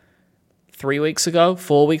 but 4 weeks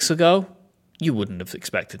ago, you wouldn't have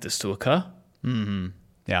expected this to occur. Mm-hmm.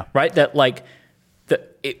 Yeah. Right? That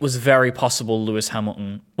it was very possible Lewis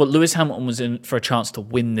Hamilton was in for a chance to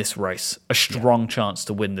win this race, a strong chance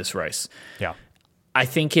to win this race. Yeah. I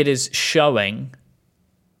think it is showing,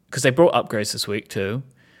 because they brought upgrades this week too,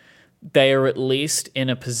 they are at least in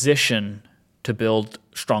a position to build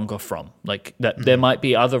stronger from. Like that, there might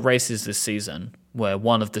be other races this season where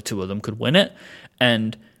one of the two of them could win it.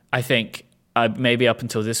 And I think maybe up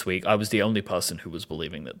until this week, I was the only person who was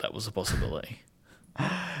believing that was a possibility.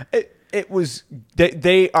 It was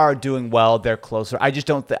they are doing well. They're closer. I just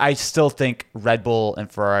don't. I still think Red Bull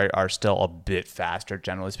and Ferrari are still a bit faster,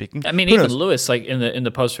 generally speaking. I mean, Who even knows? Lewis, like in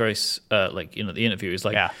the post race, the interview, he's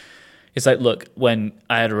like, it's like, look, when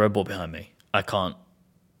I had a Red Bull behind me, I can't.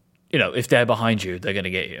 If they're behind you, they're going to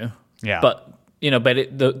get you. Yeah. But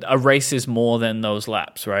a race is more than those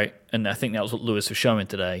laps, right? And I think that was what Lewis was showing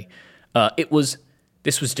today.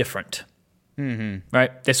 This was different,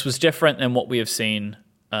 right? This was different than what we have seen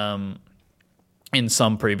in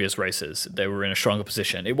some previous races. They were in a stronger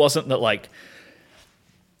position. It wasn't that like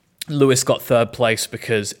Lewis got third place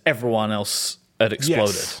because everyone else had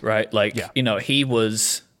exploded, right? Like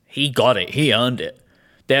he got it, he earned it.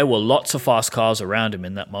 There were lots of fast cars around him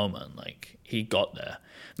in that moment. Like he got there,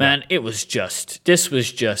 man. This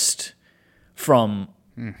was just from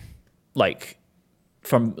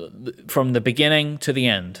from the beginning to the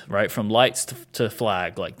end, right? From lights to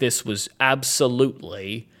flag. Like this was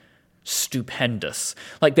absolutely stupendous.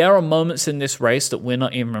 Like there are moments in this race that we're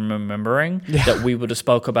not even remembering that we would have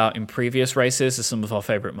spoke about in previous races as some of our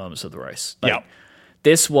favorite moments of the race.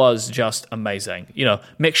 This was just amazing.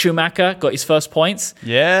 Mick Schumacher got his first points.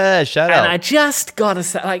 Yeah, shout out. And I just gotta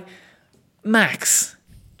say, like, Max,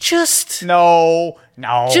 just no.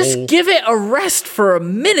 Just give it a rest for a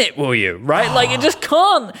minute, will you? Right? Like, it just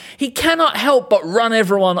can't. He cannot help but run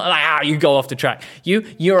everyone. Like, you go off the track. You're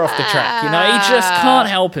off the track. He just can't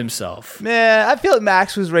help himself. Man, I feel like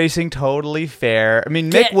Max was racing totally fair. I mean,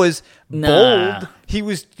 Mick was bold. He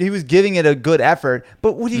was giving it a good effort.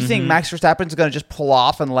 But what do you think? Max Verstappen's going to just pull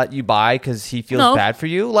off and let you by because he feels bad for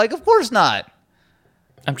you? Like, of course not.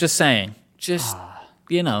 I'm just saying.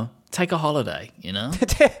 Take a holiday,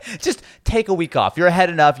 Just take a week off. You're ahead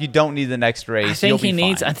enough. You don't need the next race. I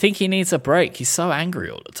think he needs a break. He's so angry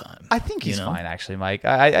all the time. I think he's fine, actually, Mike.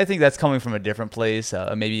 I think that's coming from a different place,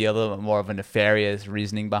 maybe a little bit more of a nefarious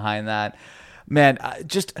reasoning behind that. Man,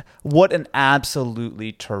 just what an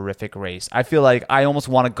absolutely terrific race. I feel like I almost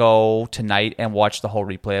want to go tonight and watch the whole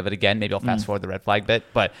replay of it again. Maybe I'll fast forward the red flag bit.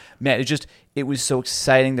 But, man, it was so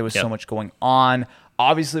exciting. There was so much going on.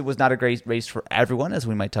 Obviously, it was not a great race for everyone, as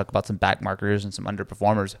we might talk about some back markers and some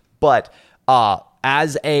underperformers. But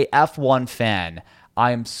as a F1 fan,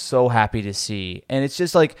 I am so happy to see. And it's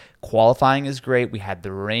just like qualifying is great. We had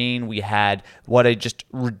the rain. We had what a just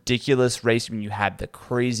ridiculous race. I mean, you had the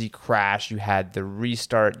crazy crash. You had the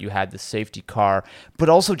restart. You had the safety car. But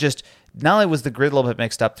also just not only was the grid a little bit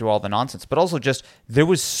mixed up through all the nonsense, but also just there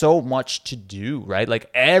was so much to do, right? Like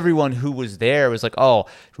everyone who was there was like, oh,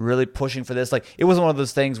 really pushing for this. Like it wasn't one of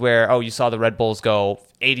those things where, oh, you saw the Red Bulls go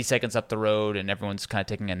 80 seconds up the road and everyone's kind of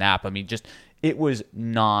taking a nap. I mean, it was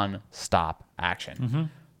non-stop action.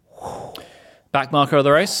 Back marker of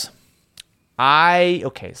the race?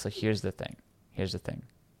 Okay, so here's the thing.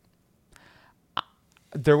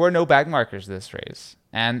 There were no back markers this race.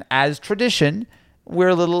 And as tradition, we're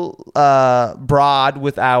a little broad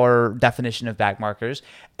with our definition of back markers.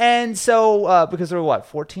 And so, because there were,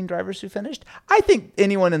 14 drivers who finished? I think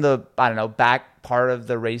anyone in the, back part of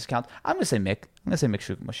the race count. I'm going to say Mick.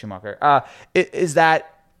 Mick Schumacher. Is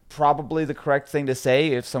that probably the correct thing to say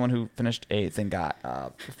if someone who finished 8th and got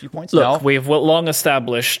a few points? Look, we've long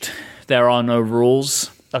established there are no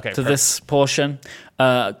rules to this portion.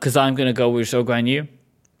 Because I'm going to go with Zhou Guan Yu.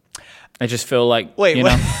 I just feel like, Wait,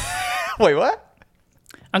 what?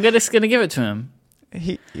 I'm just going to give it to him.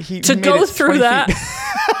 He to go through that,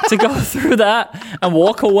 to go through that and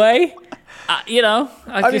walk away.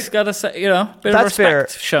 I just got to say, bit of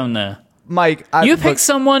respect shown there. Mike, you picked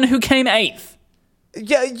someone who came 8th.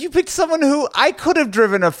 Yeah, you picked someone who I could have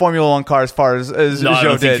driven a Formula One car as far as Zhou did. I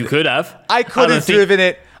don't think you could have. I could have driven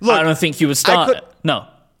it. Look, I don't think you would start it. No.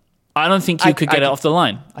 I don't think you could get it off the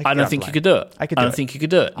line. I don't think you could do it. I don't think you could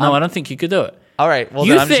do it. No, I don't think you could do it. All right. Well,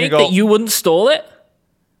 you then I'm just think gonna go. That you wouldn't stall it?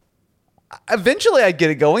 Eventually, I'd get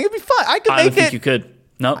it going. It'd be fun. I could I make don't think it. you could.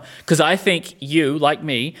 No, because I think you, like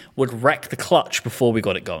me, would wreck the clutch before we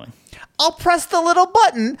got it going. I'll press the little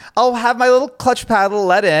button. I'll have my little clutch paddle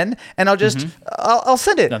let in, and I'll just I'll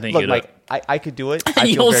send it. I think Look, you Mike, I could do it. I feel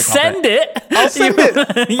You'll very send confident. it. I'll send it.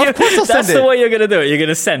 Of course I'll send That's it. the way you're going to do it. You're going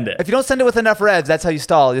to send it. If you don't send it with enough revs, that's how you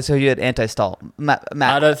stall. That's how you hit anti-stall. Matt,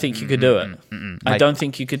 I don't think you could do it. I Mike. don't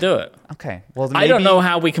think you could do it. Okay. Well, then I don't maybe- know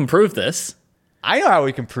how we can prove this. I know how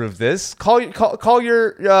we can prove this. Call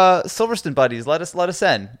your Silverstone buddies. Let us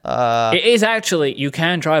in. It is actually, you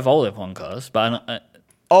can drive olive on cars, but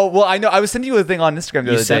Oh, well, I know. I was sending you a thing on Instagram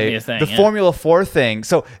the You other sent day. me a thing, the yeah. Formula 4 thing.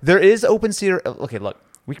 So there is open seat. Okay, look.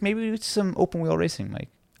 We can maybe do some open wheel racing, Mike.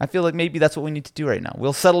 I feel like maybe that's what we need to do right now.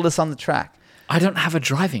 We'll settle this on the track. I don't have a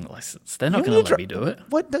driving license. They're not You going need to let me do it.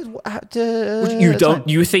 What? You don't.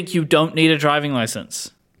 You think you don't need a driving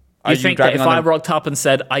license? Are You you think that driving if on I the- rocked up and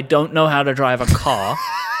said, I don't know how to drive a car,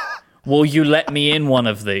 will you let me in one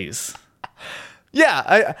of these?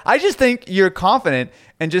 Yeah, I just think you're confident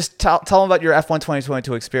and just tell them about your F1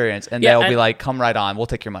 2022 experience, and Yeah, they'll be and- like, "Come right on, we'll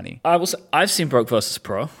take your money." I've seen Broke versus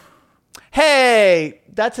Pro. Hey,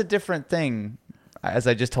 that's a different thing. As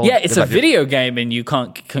I just told. Yeah, it's a about your- video game, and you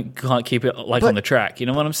can't keep it like But- on the track. You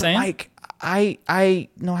know what I'm saying? Mike, I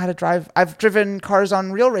know how to drive. I've driven cars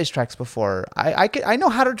on real racetracks before. I know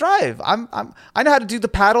how to drive. I know how to do the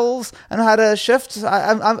paddles. I know how to shift.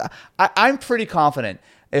 I'm pretty confident.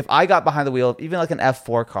 If I got behind the wheel of even like an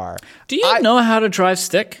F4 car. Do you know how to drive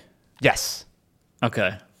stick? Yes.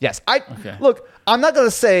 Okay. Yes. Okay. Look, I'm not going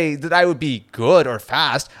to say that I would be good or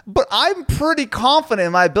fast, but I'm pretty confident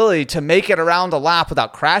in my ability to make it around a lap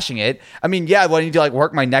without crashing it. I mean, yeah, when I need to like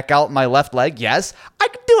work my neck out, my left leg, yes, I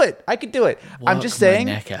could do it. I'm just saying.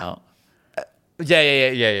 My neck out.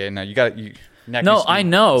 Yeah. No, you got you. No, I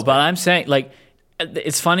know, but I'm saying like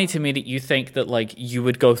it's funny to me that you think that like you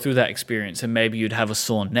would go through that experience and maybe you'd have a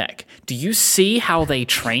sore neck. Do you see how they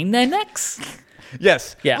train their necks?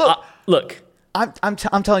 Yes. Yeah. Look. I'm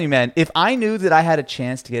telling you, man. If I knew that I had a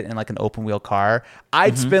chance to get in like an open wheel car,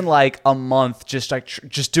 I'd spend like a month just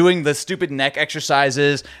just doing the stupid neck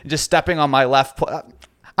exercises, just stepping on my left.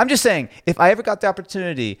 I'm just saying, if I ever got the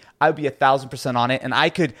opportunity, I'd be 1,000% on it, and I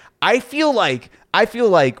could. I feel like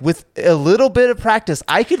with a little bit of practice,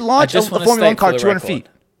 I could launch a Formula One car 200 feet.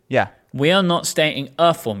 Yeah. We are not stating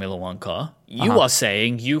a Formula One car. You are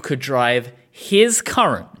saying you could drive his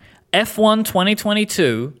current F1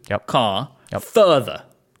 2022 car further,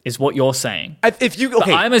 is what you're saying. If you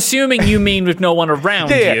okay, But I'm assuming you mean with no one around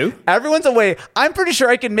you. Everyone's away. I'm pretty sure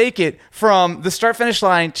I can make it from the start-finish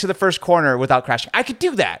line to the first corner without crashing. I could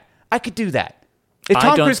do that. If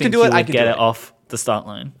Tom Cruise can do it, I can get do it off the start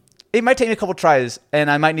line. It might take me a couple tries,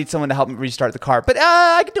 and I might need someone to help me restart the car, but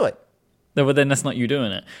I can do it. No, but then that's not you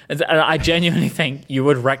doing it. I genuinely think you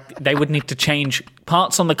would wreck. They would need to change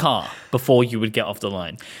parts on the car before you would get off the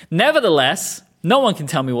line. Nevertheless, no one can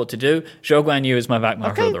tell me what to do. Zhou Guan Yu is my back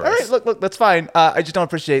marker of the race. All right, look, that's fine. I just don't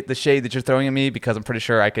appreciate the shade that you're throwing at me because I'm pretty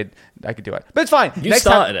sure I could do it. But it's fine. You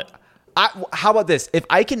started it. How about this? If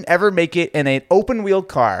I can ever make it in an open wheel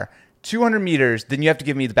car, 200 meters, then you have to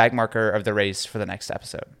give me the back marker of the race for the next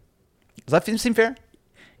episode. Does that seem fair?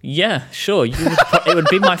 Yeah, sure. It would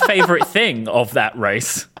be my favorite thing of that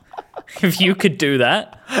race if you could do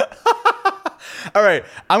that. All right,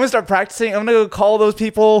 I'm gonna start practicing. I'm gonna go call those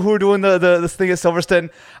people who are doing this thing at Silverstone. I'm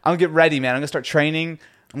gonna get ready, man. I'm gonna start training.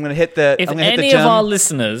 I'm gonna hit the. If I'm gonna hit the any gym. of our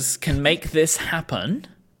listeners can make this happen,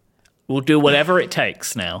 we'll do whatever it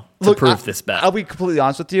takes now to prove this bet. I'll be completely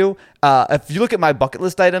honest with you. If you look at my bucket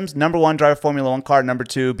list items, number 1, drive a Formula One car. Number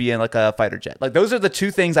 2, be in like a fighter jet. Like those are the 2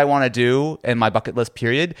 things I want to do in my bucket list.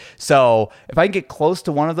 Period. So if I can get close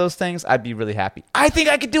to one of those things, I'd be really happy. I think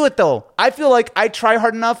I could do it though. I feel like I try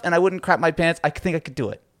hard enough, and I wouldn't crap my pants. I think I could do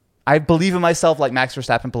it. I believe in myself, like Max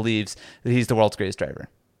Verstappen believes that he's the world's greatest driver.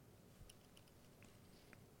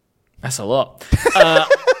 That's a lot.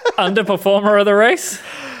 Underperformer of the race?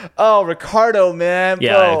 Oh, Ricardo, man.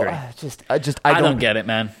 Yeah, bro. I agree. I don't get it,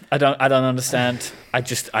 man. I don't understand. I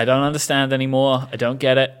don't understand anymore. I don't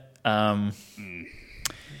get it.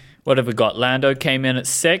 What have we got? Lando came in at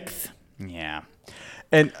 6th. Yeah.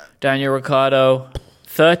 And Daniel Ricciardo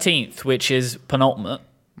 13th, which is penultimate.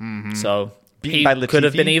 So Beaten he by could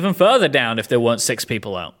have Latifi. been even further down if there weren't 6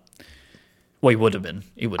 people out. Well, he would have been.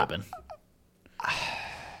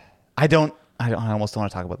 I almost don't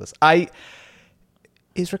want to talk about this.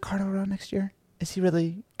 Is Ricardo around next year? Is he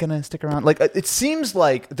really gonna stick around? Like it seems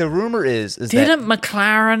like the rumor is Didn't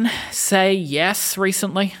McLaren say yes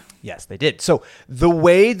recently? Yes, they did. So the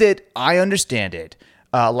way that I understand it,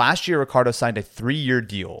 last year Ricciardo signed a 3-year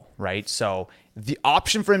deal, right? So the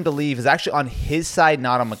option for him to leave is actually on his side,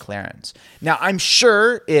 not on McLaren's. Now, I'm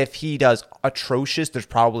sure if he does atrocious, there's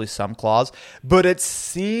probably some clause, but it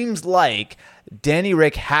seems like Danny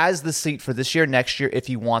Rick has the seat for this year, next year, if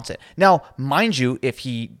he wants it. Now, mind you, if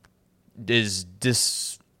he is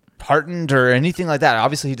disheartened or anything like that,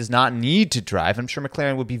 obviously he does not need to drive. I'm sure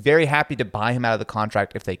McLaren would be very happy to buy him out of the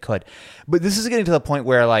contract if they could. But this is getting to the point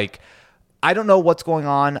where, like, I don't know what's going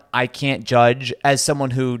on. I can't judge as someone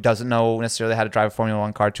who doesn't know necessarily how to drive a Formula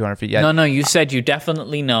One car 200 feet yet. No, you said you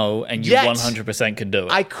definitely know and you 100% could do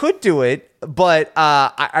it. I could do it, but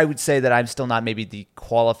I would say that I'm still not maybe the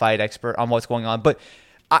qualified expert on what's going on. But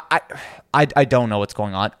I don't know what's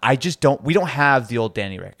going on. I just don't. We don't have the old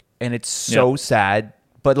Danny Rick, and it's so sad.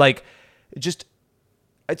 But like, just.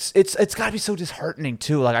 It's got to be so disheartening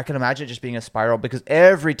too. Like I can imagine it just being a spiral because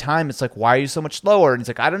every time it's like, why are you so much slower? And he's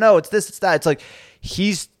like, I don't know. It's this, it's that. It's like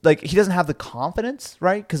he doesn't have the confidence,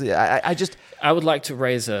 right? Because I would like to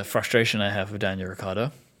raise a frustration I have with Daniel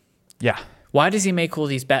Ricciardo. Yeah. Why does he make all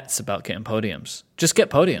these bets about getting podiums? Just get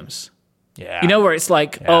podiums. Yeah. You know where it's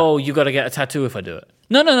like, oh, you got to get a tattoo if I do it.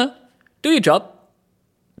 No. Do your job.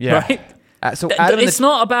 Yeah. Right. It's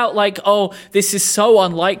not about like, oh, this is so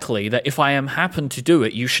unlikely that if I am happen to do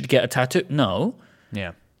it, you should get a tattoo. No.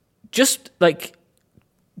 Yeah. Just like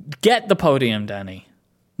get the podium, Danny.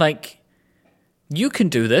 Like you can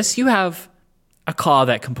do this. You have a car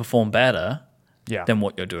that can perform better than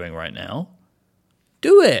what you're doing right now.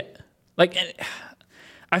 Do it. Like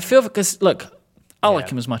I feel because look, I like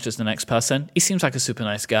him as much as the next person. He seems like a super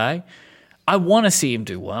nice guy. I want to see him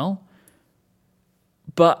do well.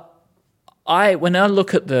 But when I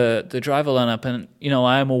look at the driver lineup, and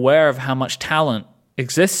I am aware of how much talent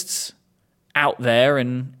exists out there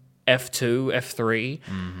in F2,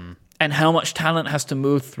 F3, and how much talent has to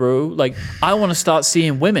move through. Like, I want to start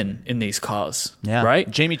seeing women in these cars. Yeah, right.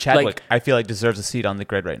 Jamie Chadwick, I feel like deserves a seat on the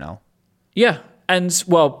grid right now. Yeah, and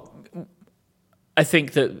well, I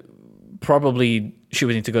think that probably she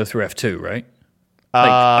would need to go through F2, right? Like,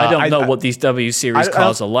 I don't know what these W Series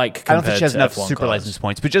cars are like. I don't think she has enough F1 super cars. license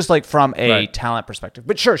points, but just like from a talent perspective.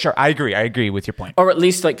 But sure, I agree with your point. Or at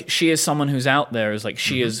least like she is someone who's out there. Is like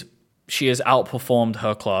she has outperformed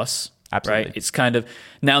her class. Absolutely. Right. It's kind of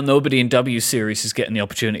now nobody in W Series is getting the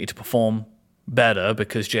opportunity to perform better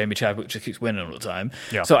because Jamie Chadwick just keeps winning all the time.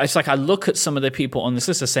 Yeah. So it's like I look at some of the people on this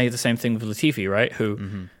list. I say the same thing with Latifi, right?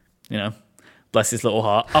 Who, bless his little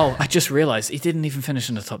heart. Oh, I just realized he didn't even finish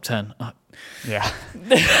in the top 10. Yeah.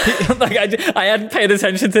 Like I hadn't paid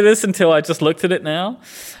attention to this until I just looked at it now.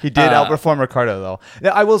 He did outperform Ricciardo, though.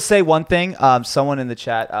 Now, I will say one thing. Someone in the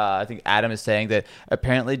chat, I think Adam, is saying that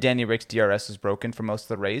apparently Danny Rick's DRS was broken for most of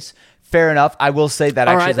the race. Fair enough. I will say that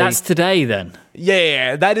all right, that's today then.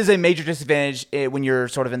 Yeah. That is a major disadvantage when you're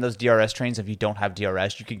sort of in those DRS trains. If you don't have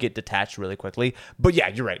DRS, you can get detached really quickly. But yeah,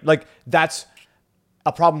 you're right. Like, that's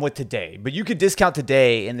a problem with today, but you could discount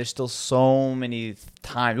today, and there's still so many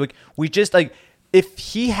times. Like we just like if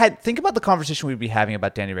he had think about the conversation we'd be having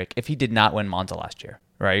about Danny Rick if he did not win Monza last year,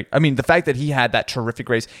 right? I mean, the fact that he had that terrific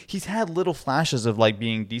race, he's had little flashes of like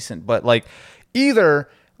being decent, but like either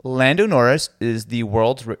Lando Norris is the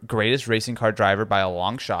world's greatest racing car driver by a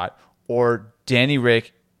long shot, or Danny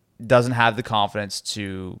Rick doesn't have the confidence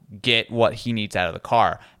to get what he needs out of the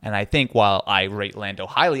car. And I think while I rate Lando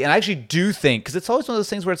highly, and I actually do think, because it's always one of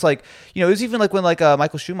those things where it's like, it was even like when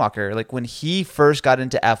Michael Schumacher, like when he first got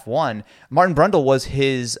into F1, Martin Brundle was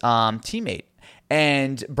his teammate.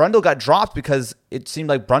 And Brundle got dropped because it seemed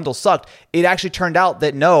like Brundle sucked. It actually turned out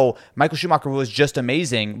that no, Michael Schumacher was just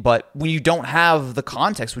amazing. But when you don't have the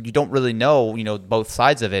context, when you don't really know, both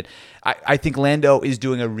sides of it, I think Lando is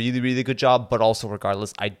doing a really, really good job. But also,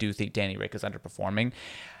 regardless, I do think Danny Rick is underperforming.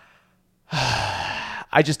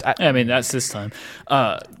 I mean, that's this time.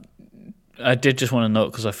 I did just want to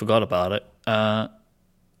note, because I forgot about it,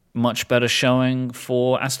 much better showing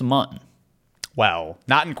for Aston Martin. Well,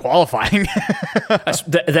 not in qualifying.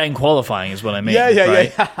 Then qualifying is what I mean. Yeah.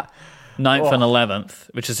 9th and 11th,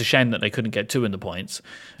 which is a shame that they couldn't get 2 in the points.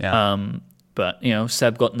 Yeah. But,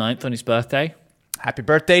 Seb got 9th on his birthday. Happy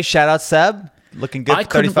birthday. Shout out, Seb. Looking good. I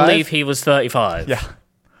couldn't believe he was 35. Yeah.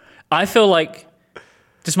 I feel like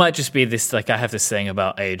this might just be this, like I have this thing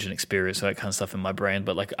about age and experience, that kind of stuff in my brain,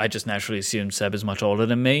 but like I just naturally assume Seb is much older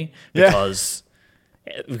than me because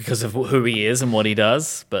of who he is and what he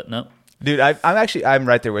does, but no. Dude, I'm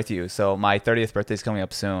right there with you. So my 30th birthday is coming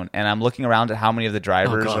up soon, and I'm looking around at how many of the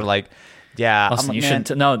drivers are like, yeah. Austin, you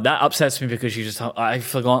shouldn't. No, that upsets me because I've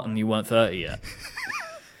forgotten you weren't 30 yet.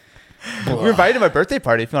 You're invited to my birthday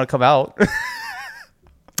party if you want to come out.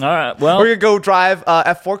 All right. Well, We're gonna go drive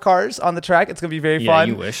F4 cars on the track. It's gonna be very yeah, fun.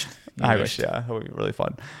 you wish. I wish. Yeah, it would be really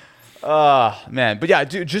fun. Man, but yeah,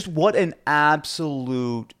 dude, just what an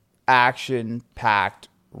absolute action-packed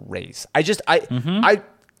race.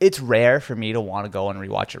 It's rare for me to want to go and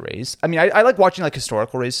rewatch a race. I mean, I like watching like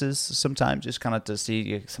historical races sometimes, just kind of to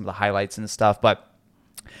see some of the highlights and stuff. But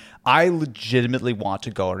I legitimately want to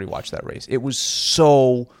go and rewatch that race. It was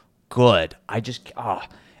so good.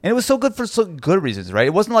 And it was so good for so good reasons, right?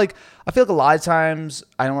 It wasn't like, I feel like a lot of times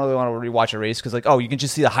I don't really want to rewatch a race because like, oh, you can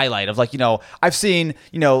just see the highlight of like, I've seen,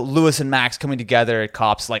 Lewis and Max coming together at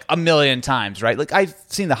Cops like a million times, right? Like I've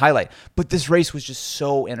seen the highlight, but this race was just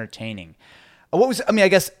so entertaining. I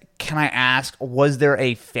guess, can I ask, was there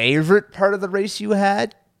a favorite part of the race you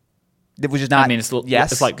had? It was just not,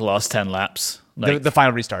 it's like the last 10 laps. Like, the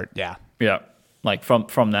final restart, yeah. Yeah. Like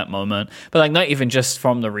from that moment. But like not even just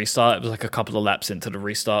from the restart. It was like a couple of laps into the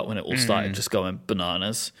restart when it all started just going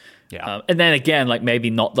bananas. Yeah. And then again, like maybe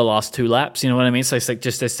not the last 2 laps, you know what I mean? So it's like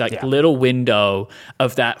just this little window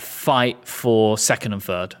of that fight for second and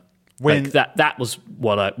third. When that was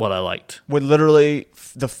what I liked. When literally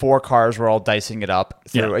the 4 cars were all dicing it up.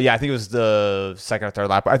 I think it was the second or third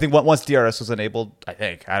lap. I think once DRS was enabled,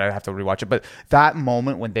 I'd have to rewatch it. But that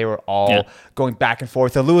moment when they were all going back and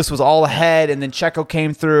forth, and Lewis was all ahead, and then Checo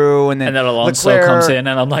came through, and then Alonso Leclerc comes in,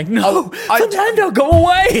 and I'm like, no, Fernando, go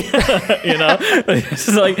away.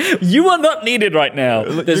 It's like, you are not needed right now.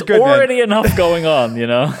 There's already enough going on.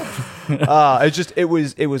 It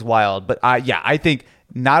was wild. But I think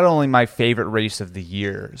not only my favorite race of the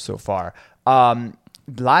year so far.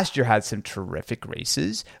 Last year had some terrific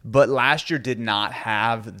races, but last year did not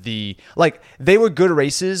have they were good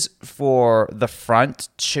races for the front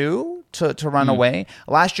two to run away.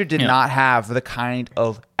 Last year did not have the kind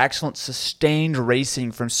of excellent sustained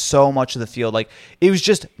racing from so much of the field. Like it was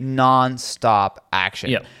just nonstop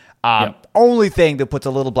action. Only thing that puts a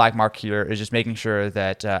little black mark here is just making sure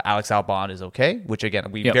that Alex Albon is okay, which again,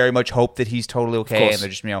 we very much hope that he's totally okay, and they're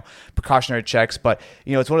just, precautionary checks. But,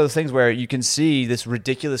 it's one of those things where you can see this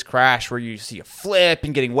ridiculous crash where you see a flip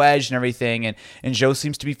and getting wedged and everything, and Zhou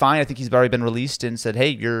seems to be fine. I think he's already been released and said, hey,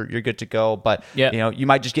 you're good to go. But, you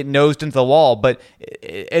might just get nosed into the wall. But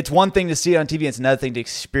it's one thing to see it on TV. It's another thing to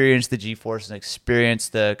experience the G-force and experience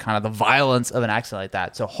the kind of the violence of an accident like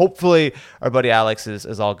that. So hopefully our buddy Alex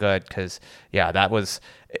is all good, because that was,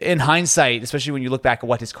 in hindsight, especially when you look back at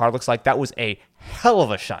what his car looks like, that was a hell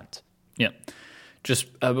of a shunt. Yeah.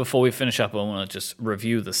 Just before we finish up, I want to just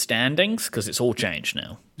review the standings, because it's all changed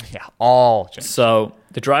now. Yeah, all changed. So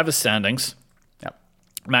the driver's standings. Yep.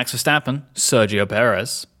 Max Verstappen, Sergio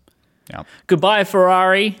Perez. Yep. Goodbye,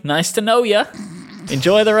 Ferrari. Nice to know ya.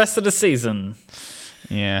 Enjoy the rest of the season.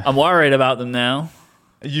 Yeah. I'm worried about them now.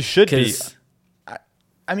 You should be.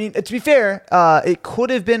 I mean, to be fair, it could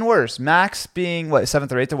have been worse. Max being,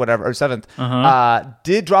 7th or 8th or whatever, or 7th,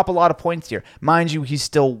 did drop a lot of points here. Mind you, he's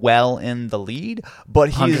still well in the lead, but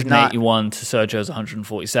he's 181 to Sergio's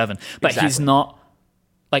 147. But he's not,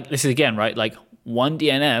 like, this is again, right? Like, 1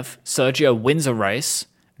 DNF, Sergio wins a race,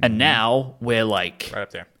 and now we're like... right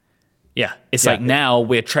up there. Yeah, it's like now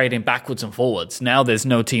we're trading backwards and forwards. Now there's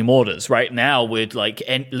no team orders, right? Now we're like,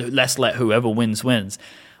 let's let whoever wins.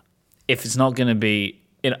 If it's not going to be...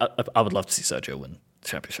 I would love to see Sergio win the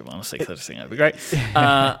championship, honestly, because I just think that would be great.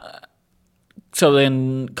 So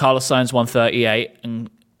then Carlos Sainz 138, and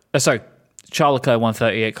Charles Leclerc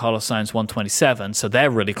 138, Carlos Sainz 127. So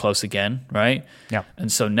they're really close again, right? Yeah.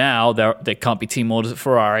 And so now there can't be team orders at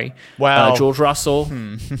Ferrari. Well, George Russell.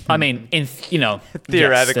 I mean, theoretically,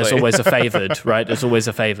 yes, there's always a favored, right? There's always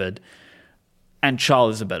a favored, and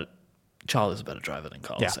Charles is a better driver than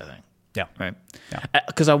Carlos, I think. Yeah. Right.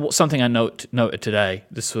 Because something I noted today.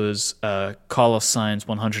 This was Carlos Sainz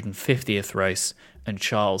 150th race and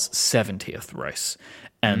Charles 70th race,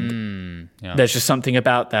 and there's just something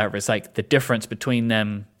about that where it's like the difference between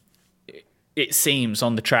them. It seems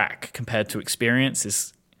on the track compared to experience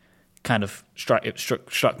is kind of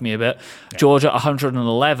struck me a bit. Yeah. George at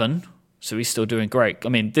 111, so he's still doing great. I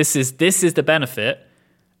mean, this is the benefit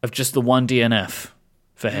of just the 1 DNF.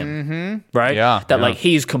 For him, right? Like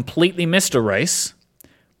he's completely missed a race,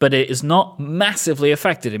 but it is not massively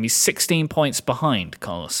affected him. He's 16 points behind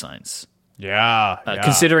Carlos Sainz.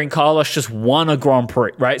 Considering Carlos just won a Grand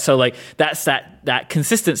Prix, right? So like that's that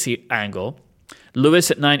consistency angle.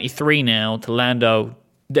 Lewis at 93 now to Lando.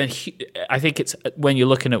 Then I think it's when you're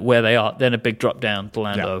looking at where they are, then a big drop down to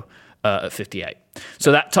Lando at 58.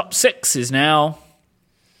 So that top 6 is now.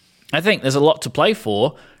 I think there's a lot to play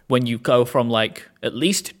for. When you go from like at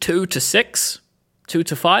least 2 to 6, 2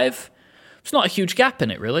 to 5, it's not a huge gap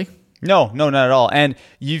in it, really. No, not at all. And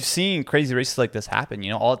you've seen crazy races like this happen.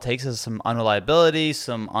 All it takes is some unreliability,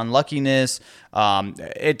 some unluckiness.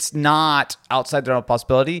 It's not outside the realm of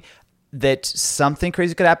possibility that something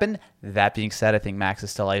crazy could happen. That being said, I think Max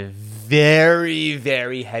is still a very,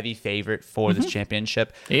 very heavy favorite for this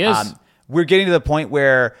championship. He is. We're getting to the point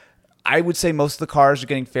where I would say most of the cars are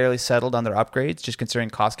getting fairly settled on their upgrades, just considering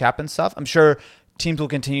cost cap and stuff. I'm sure teams will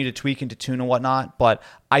continue to tweak and to tune and whatnot, but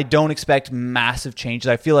I don't expect massive changes.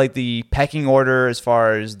 I feel like the pecking order as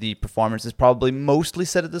far as the performance is probably mostly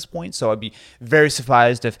set at this point, so I'd be very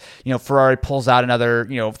surprised if Ferrari pulls out another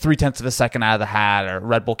 0.3 of a second out of the hat, or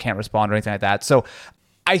Red Bull can't respond or anything like that. So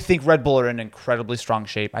I think Red Bull are in incredibly strong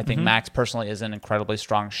shape. I think Max personally is in incredibly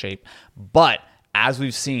strong shape, but as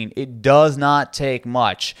we've seen, it does not take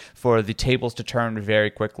much for the tables to turn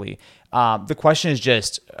very quickly. The question is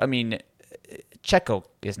just, Checo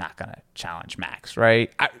is not going to challenge Max,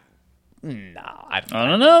 right? I don't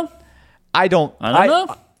know. I don't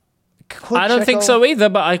know. I don't think so either,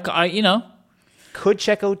 but I could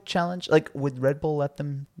Checo challenge? Like, would Red Bull let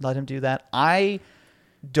him do that? I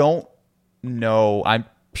don't know. I'm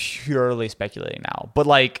purely speculating now, but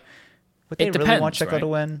would they really want Checo to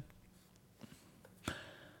win?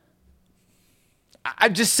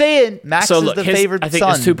 I'm just saying, Max is the favored son. I think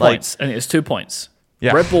there's 2 points. I think there's 2 points.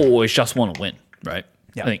 Yeah. Red Bull always just want to win, right?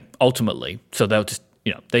 Yeah. I think ultimately, so they'll just,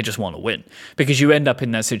 they just want to win. Because you end up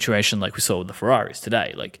in that situation like we saw with the Ferraris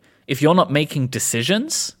today. Like, if you're not making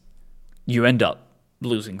decisions, you end up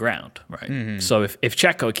losing ground, right? Mm-hmm. So if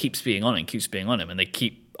Checo keeps being on him, and they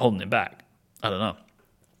keep holding him back, I don't know.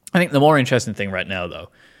 I think the more interesting thing right now, though,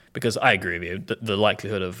 because I agree with you, the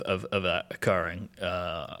likelihood of that occurring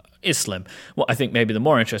is slim. Well, I think maybe the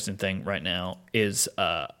more interesting thing right now is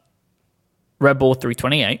Red Bull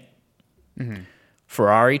 328,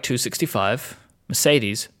 Ferrari 265,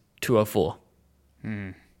 Mercedes 204.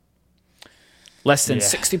 Less than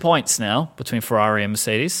 60 points now between Ferrari and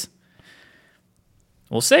Mercedes.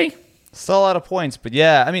 We'll see. Still a lot of points, but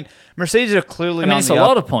yeah, Mercedes are clearly. It's a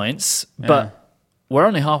lot of points, but we're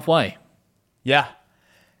only halfway. Yeah.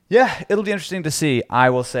 Yeah, it'll be interesting to see. I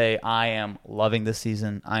will say I am loving this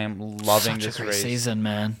season. I am loving this race. Such a great season,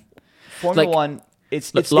 man. Formula One,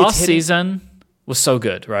 it's last season was so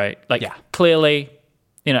good, right? Clearly,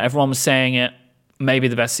 everyone was saying it, maybe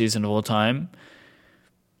the best season of all time.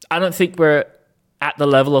 I don't think we're at the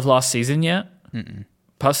level of last season yet,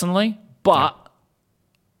 personally, but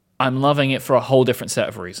I'm loving it for a whole different set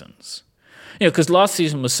of reasons. Because last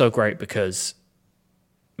season was so great because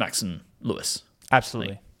Max and Lewis.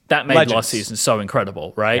 Absolutely. That made last season so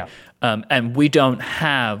incredible, right? Yeah. And we don't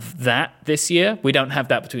have that this year. We don't have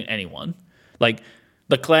that between anyone.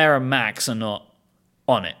 Leclerc and Max are not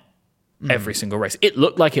on it every single race. It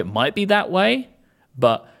looked like it might be that way,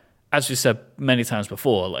 but as we said many times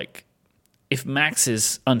before, if Max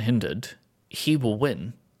is unhindered, he will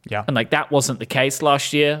win. Yeah. And that wasn't the case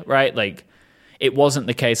last year, right? It wasn't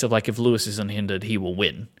the case of if Lewis is unhindered, he will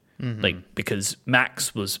win. Because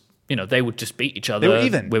Max was, they would just beat each other. They were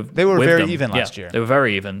even. They were very even last year. They were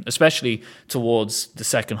very even, especially towards the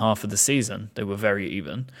second half of the season. They were very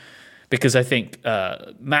even. Because I think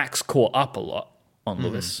Max caught up a lot on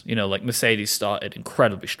Lewis. Mercedes started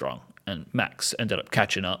incredibly strong, and Max ended up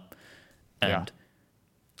catching up and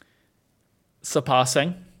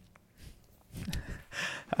surpassing.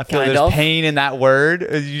 I feel there's pain in that word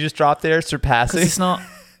you just dropped there, surpassing. It's not.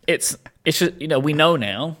 It's just we know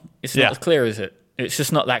now. It's not as clear as it. It's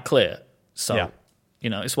just not that clear. So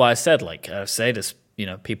it's why I said I say this.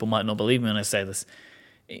 People might not believe me when I say this.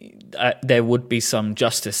 There would be some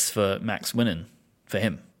justice for Max winning for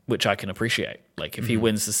him, which I can appreciate. If he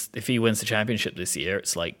wins the championship this year,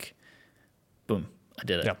 it's boom, I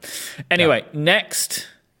did it. Yeah. Anyway, next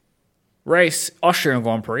race, Austrian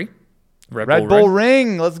Grand Prix. Red Bull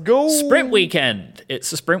Ring. Let's go. Sprint weekend.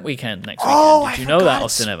 It's a sprint weekend next weekend. Did you know that,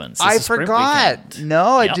 Austin Evans? I forgot. No,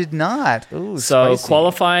 I did not. Ooh, so spicy.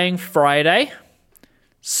 Qualifying Friday,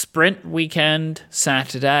 sprint weekend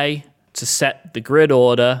Saturday to set the grid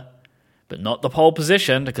order, but not the pole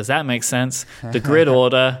position because that makes sense. The grid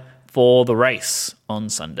order for the race on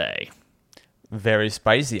Sunday. Very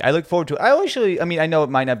spicy. I look forward to it. I know it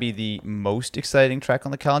might not be the most exciting track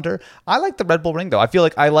on the calendar. I like the Red Bull Ring, though. I feel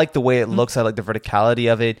like I like the way it looks. I like the verticality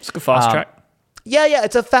of it. It's a fast track. Yeah,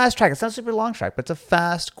 it's a fast track. It's not a super long track, but it's a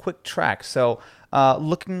fast, quick track. So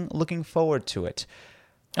looking forward to it.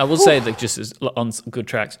 I will say that just as on good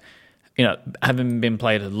tracks, having been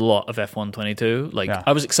played a lot of F122,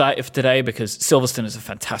 I was excited for today because Silverstone is a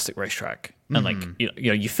fantastic racetrack. And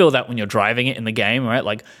you feel that when you're driving it in the game,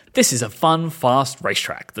 right? This is a fun, fast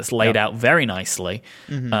racetrack that's laid out very nicely.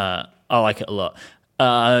 I like it a lot.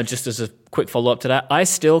 Just as a quick follow-up to that, I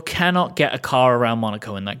still cannot get a car around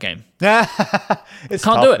Monaco in that game. It's Can't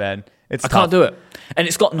tough, do it. man. It's I tough. can't do it. And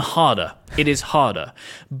it's gotten harder. It is harder.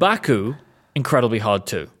 Baku, incredibly hard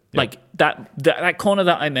too. Like that corner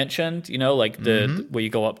that I mentioned, like the where you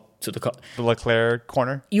go up to the Leclerc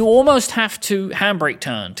corner. You almost have to handbrake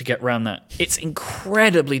turn to get around that. It's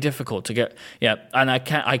incredibly difficult to get. Yeah, and I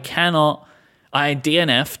cannot. I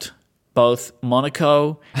DNF'd both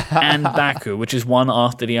Monaco and Baku, which is one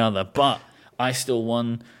after the other, but I still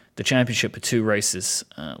won the championship with 2 races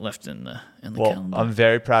left in the calendar. I'm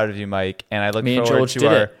very proud of you, Mike, and I look Me and forward George to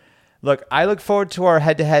did our. it. Look, I look forward to our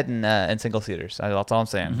head-to-head in single seaters. That's all I'm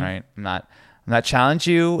saying, right? I'm not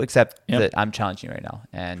challenging you, except that I'm challenging you right now.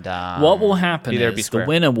 And what will happen be there, be is the square.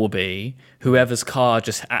 winner will be whoever's car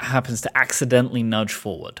just happens to accidentally nudge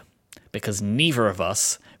forward, because neither of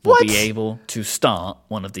us will be able to start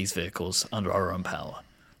one of these vehicles under our own power.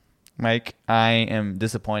 Mike, I am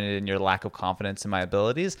disappointed in your lack of confidence in my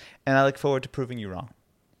abilities, and I look forward to proving you wrong.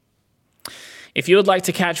 If you would like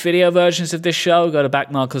to catch video versions of this show, go to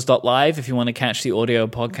backmarkers.live. If you want to catch the audio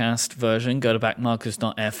podcast version, go to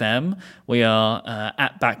backmarkers.fm. We are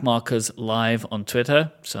at Backmarkers Live on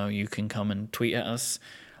Twitter, so you can come and tweet at us.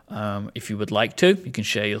 If you would like to, you can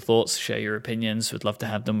share your thoughts, share your opinions. We'd love to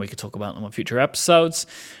have them. We could talk about them on future episodes.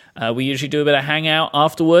 We usually do a bit of hangout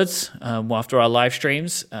afterwards, after our live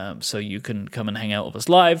streams, so you can come and hang out with us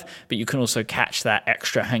live, but you can also catch that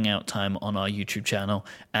extra hangout time on our YouTube channel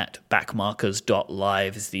at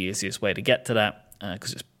backmarkers.live is the easiest way to get to that,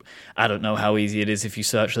 because I don't know how easy it is if you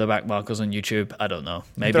search the backmarkers on YouTube. I don't know.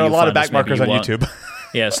 Maybe there are a lot of find us, maybe backmarkers you on won't. YouTube.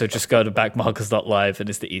 Yeah, so just go to backmarkers.live and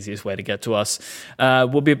it's the easiest way to get to us.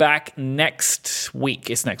 We'll be back next week.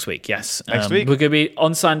 It's next week, yes. Next week. We're going to be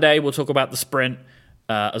on Sunday. We'll talk about the sprint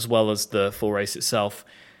as well as the full race itself.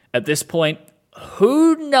 At this point,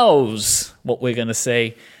 who knows what we're going to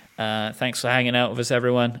say. Thanks for hanging out with us,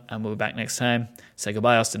 everyone, and we'll be back next time. Say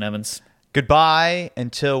goodbye, Austin Evans. Goodbye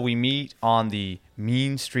until we meet on the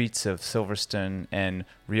mean streets of Silverstone and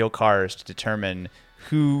real cars to determine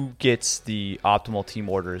who gets the optimal team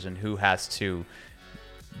orders and who has to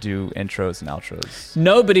do intros and outros.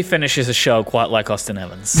 Nobody finishes a show quite like Austin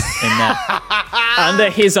Evans in that under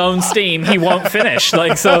his own steam he won't finish.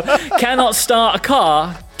 Cannot start a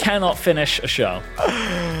car, cannot finish a show.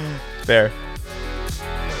 Fair.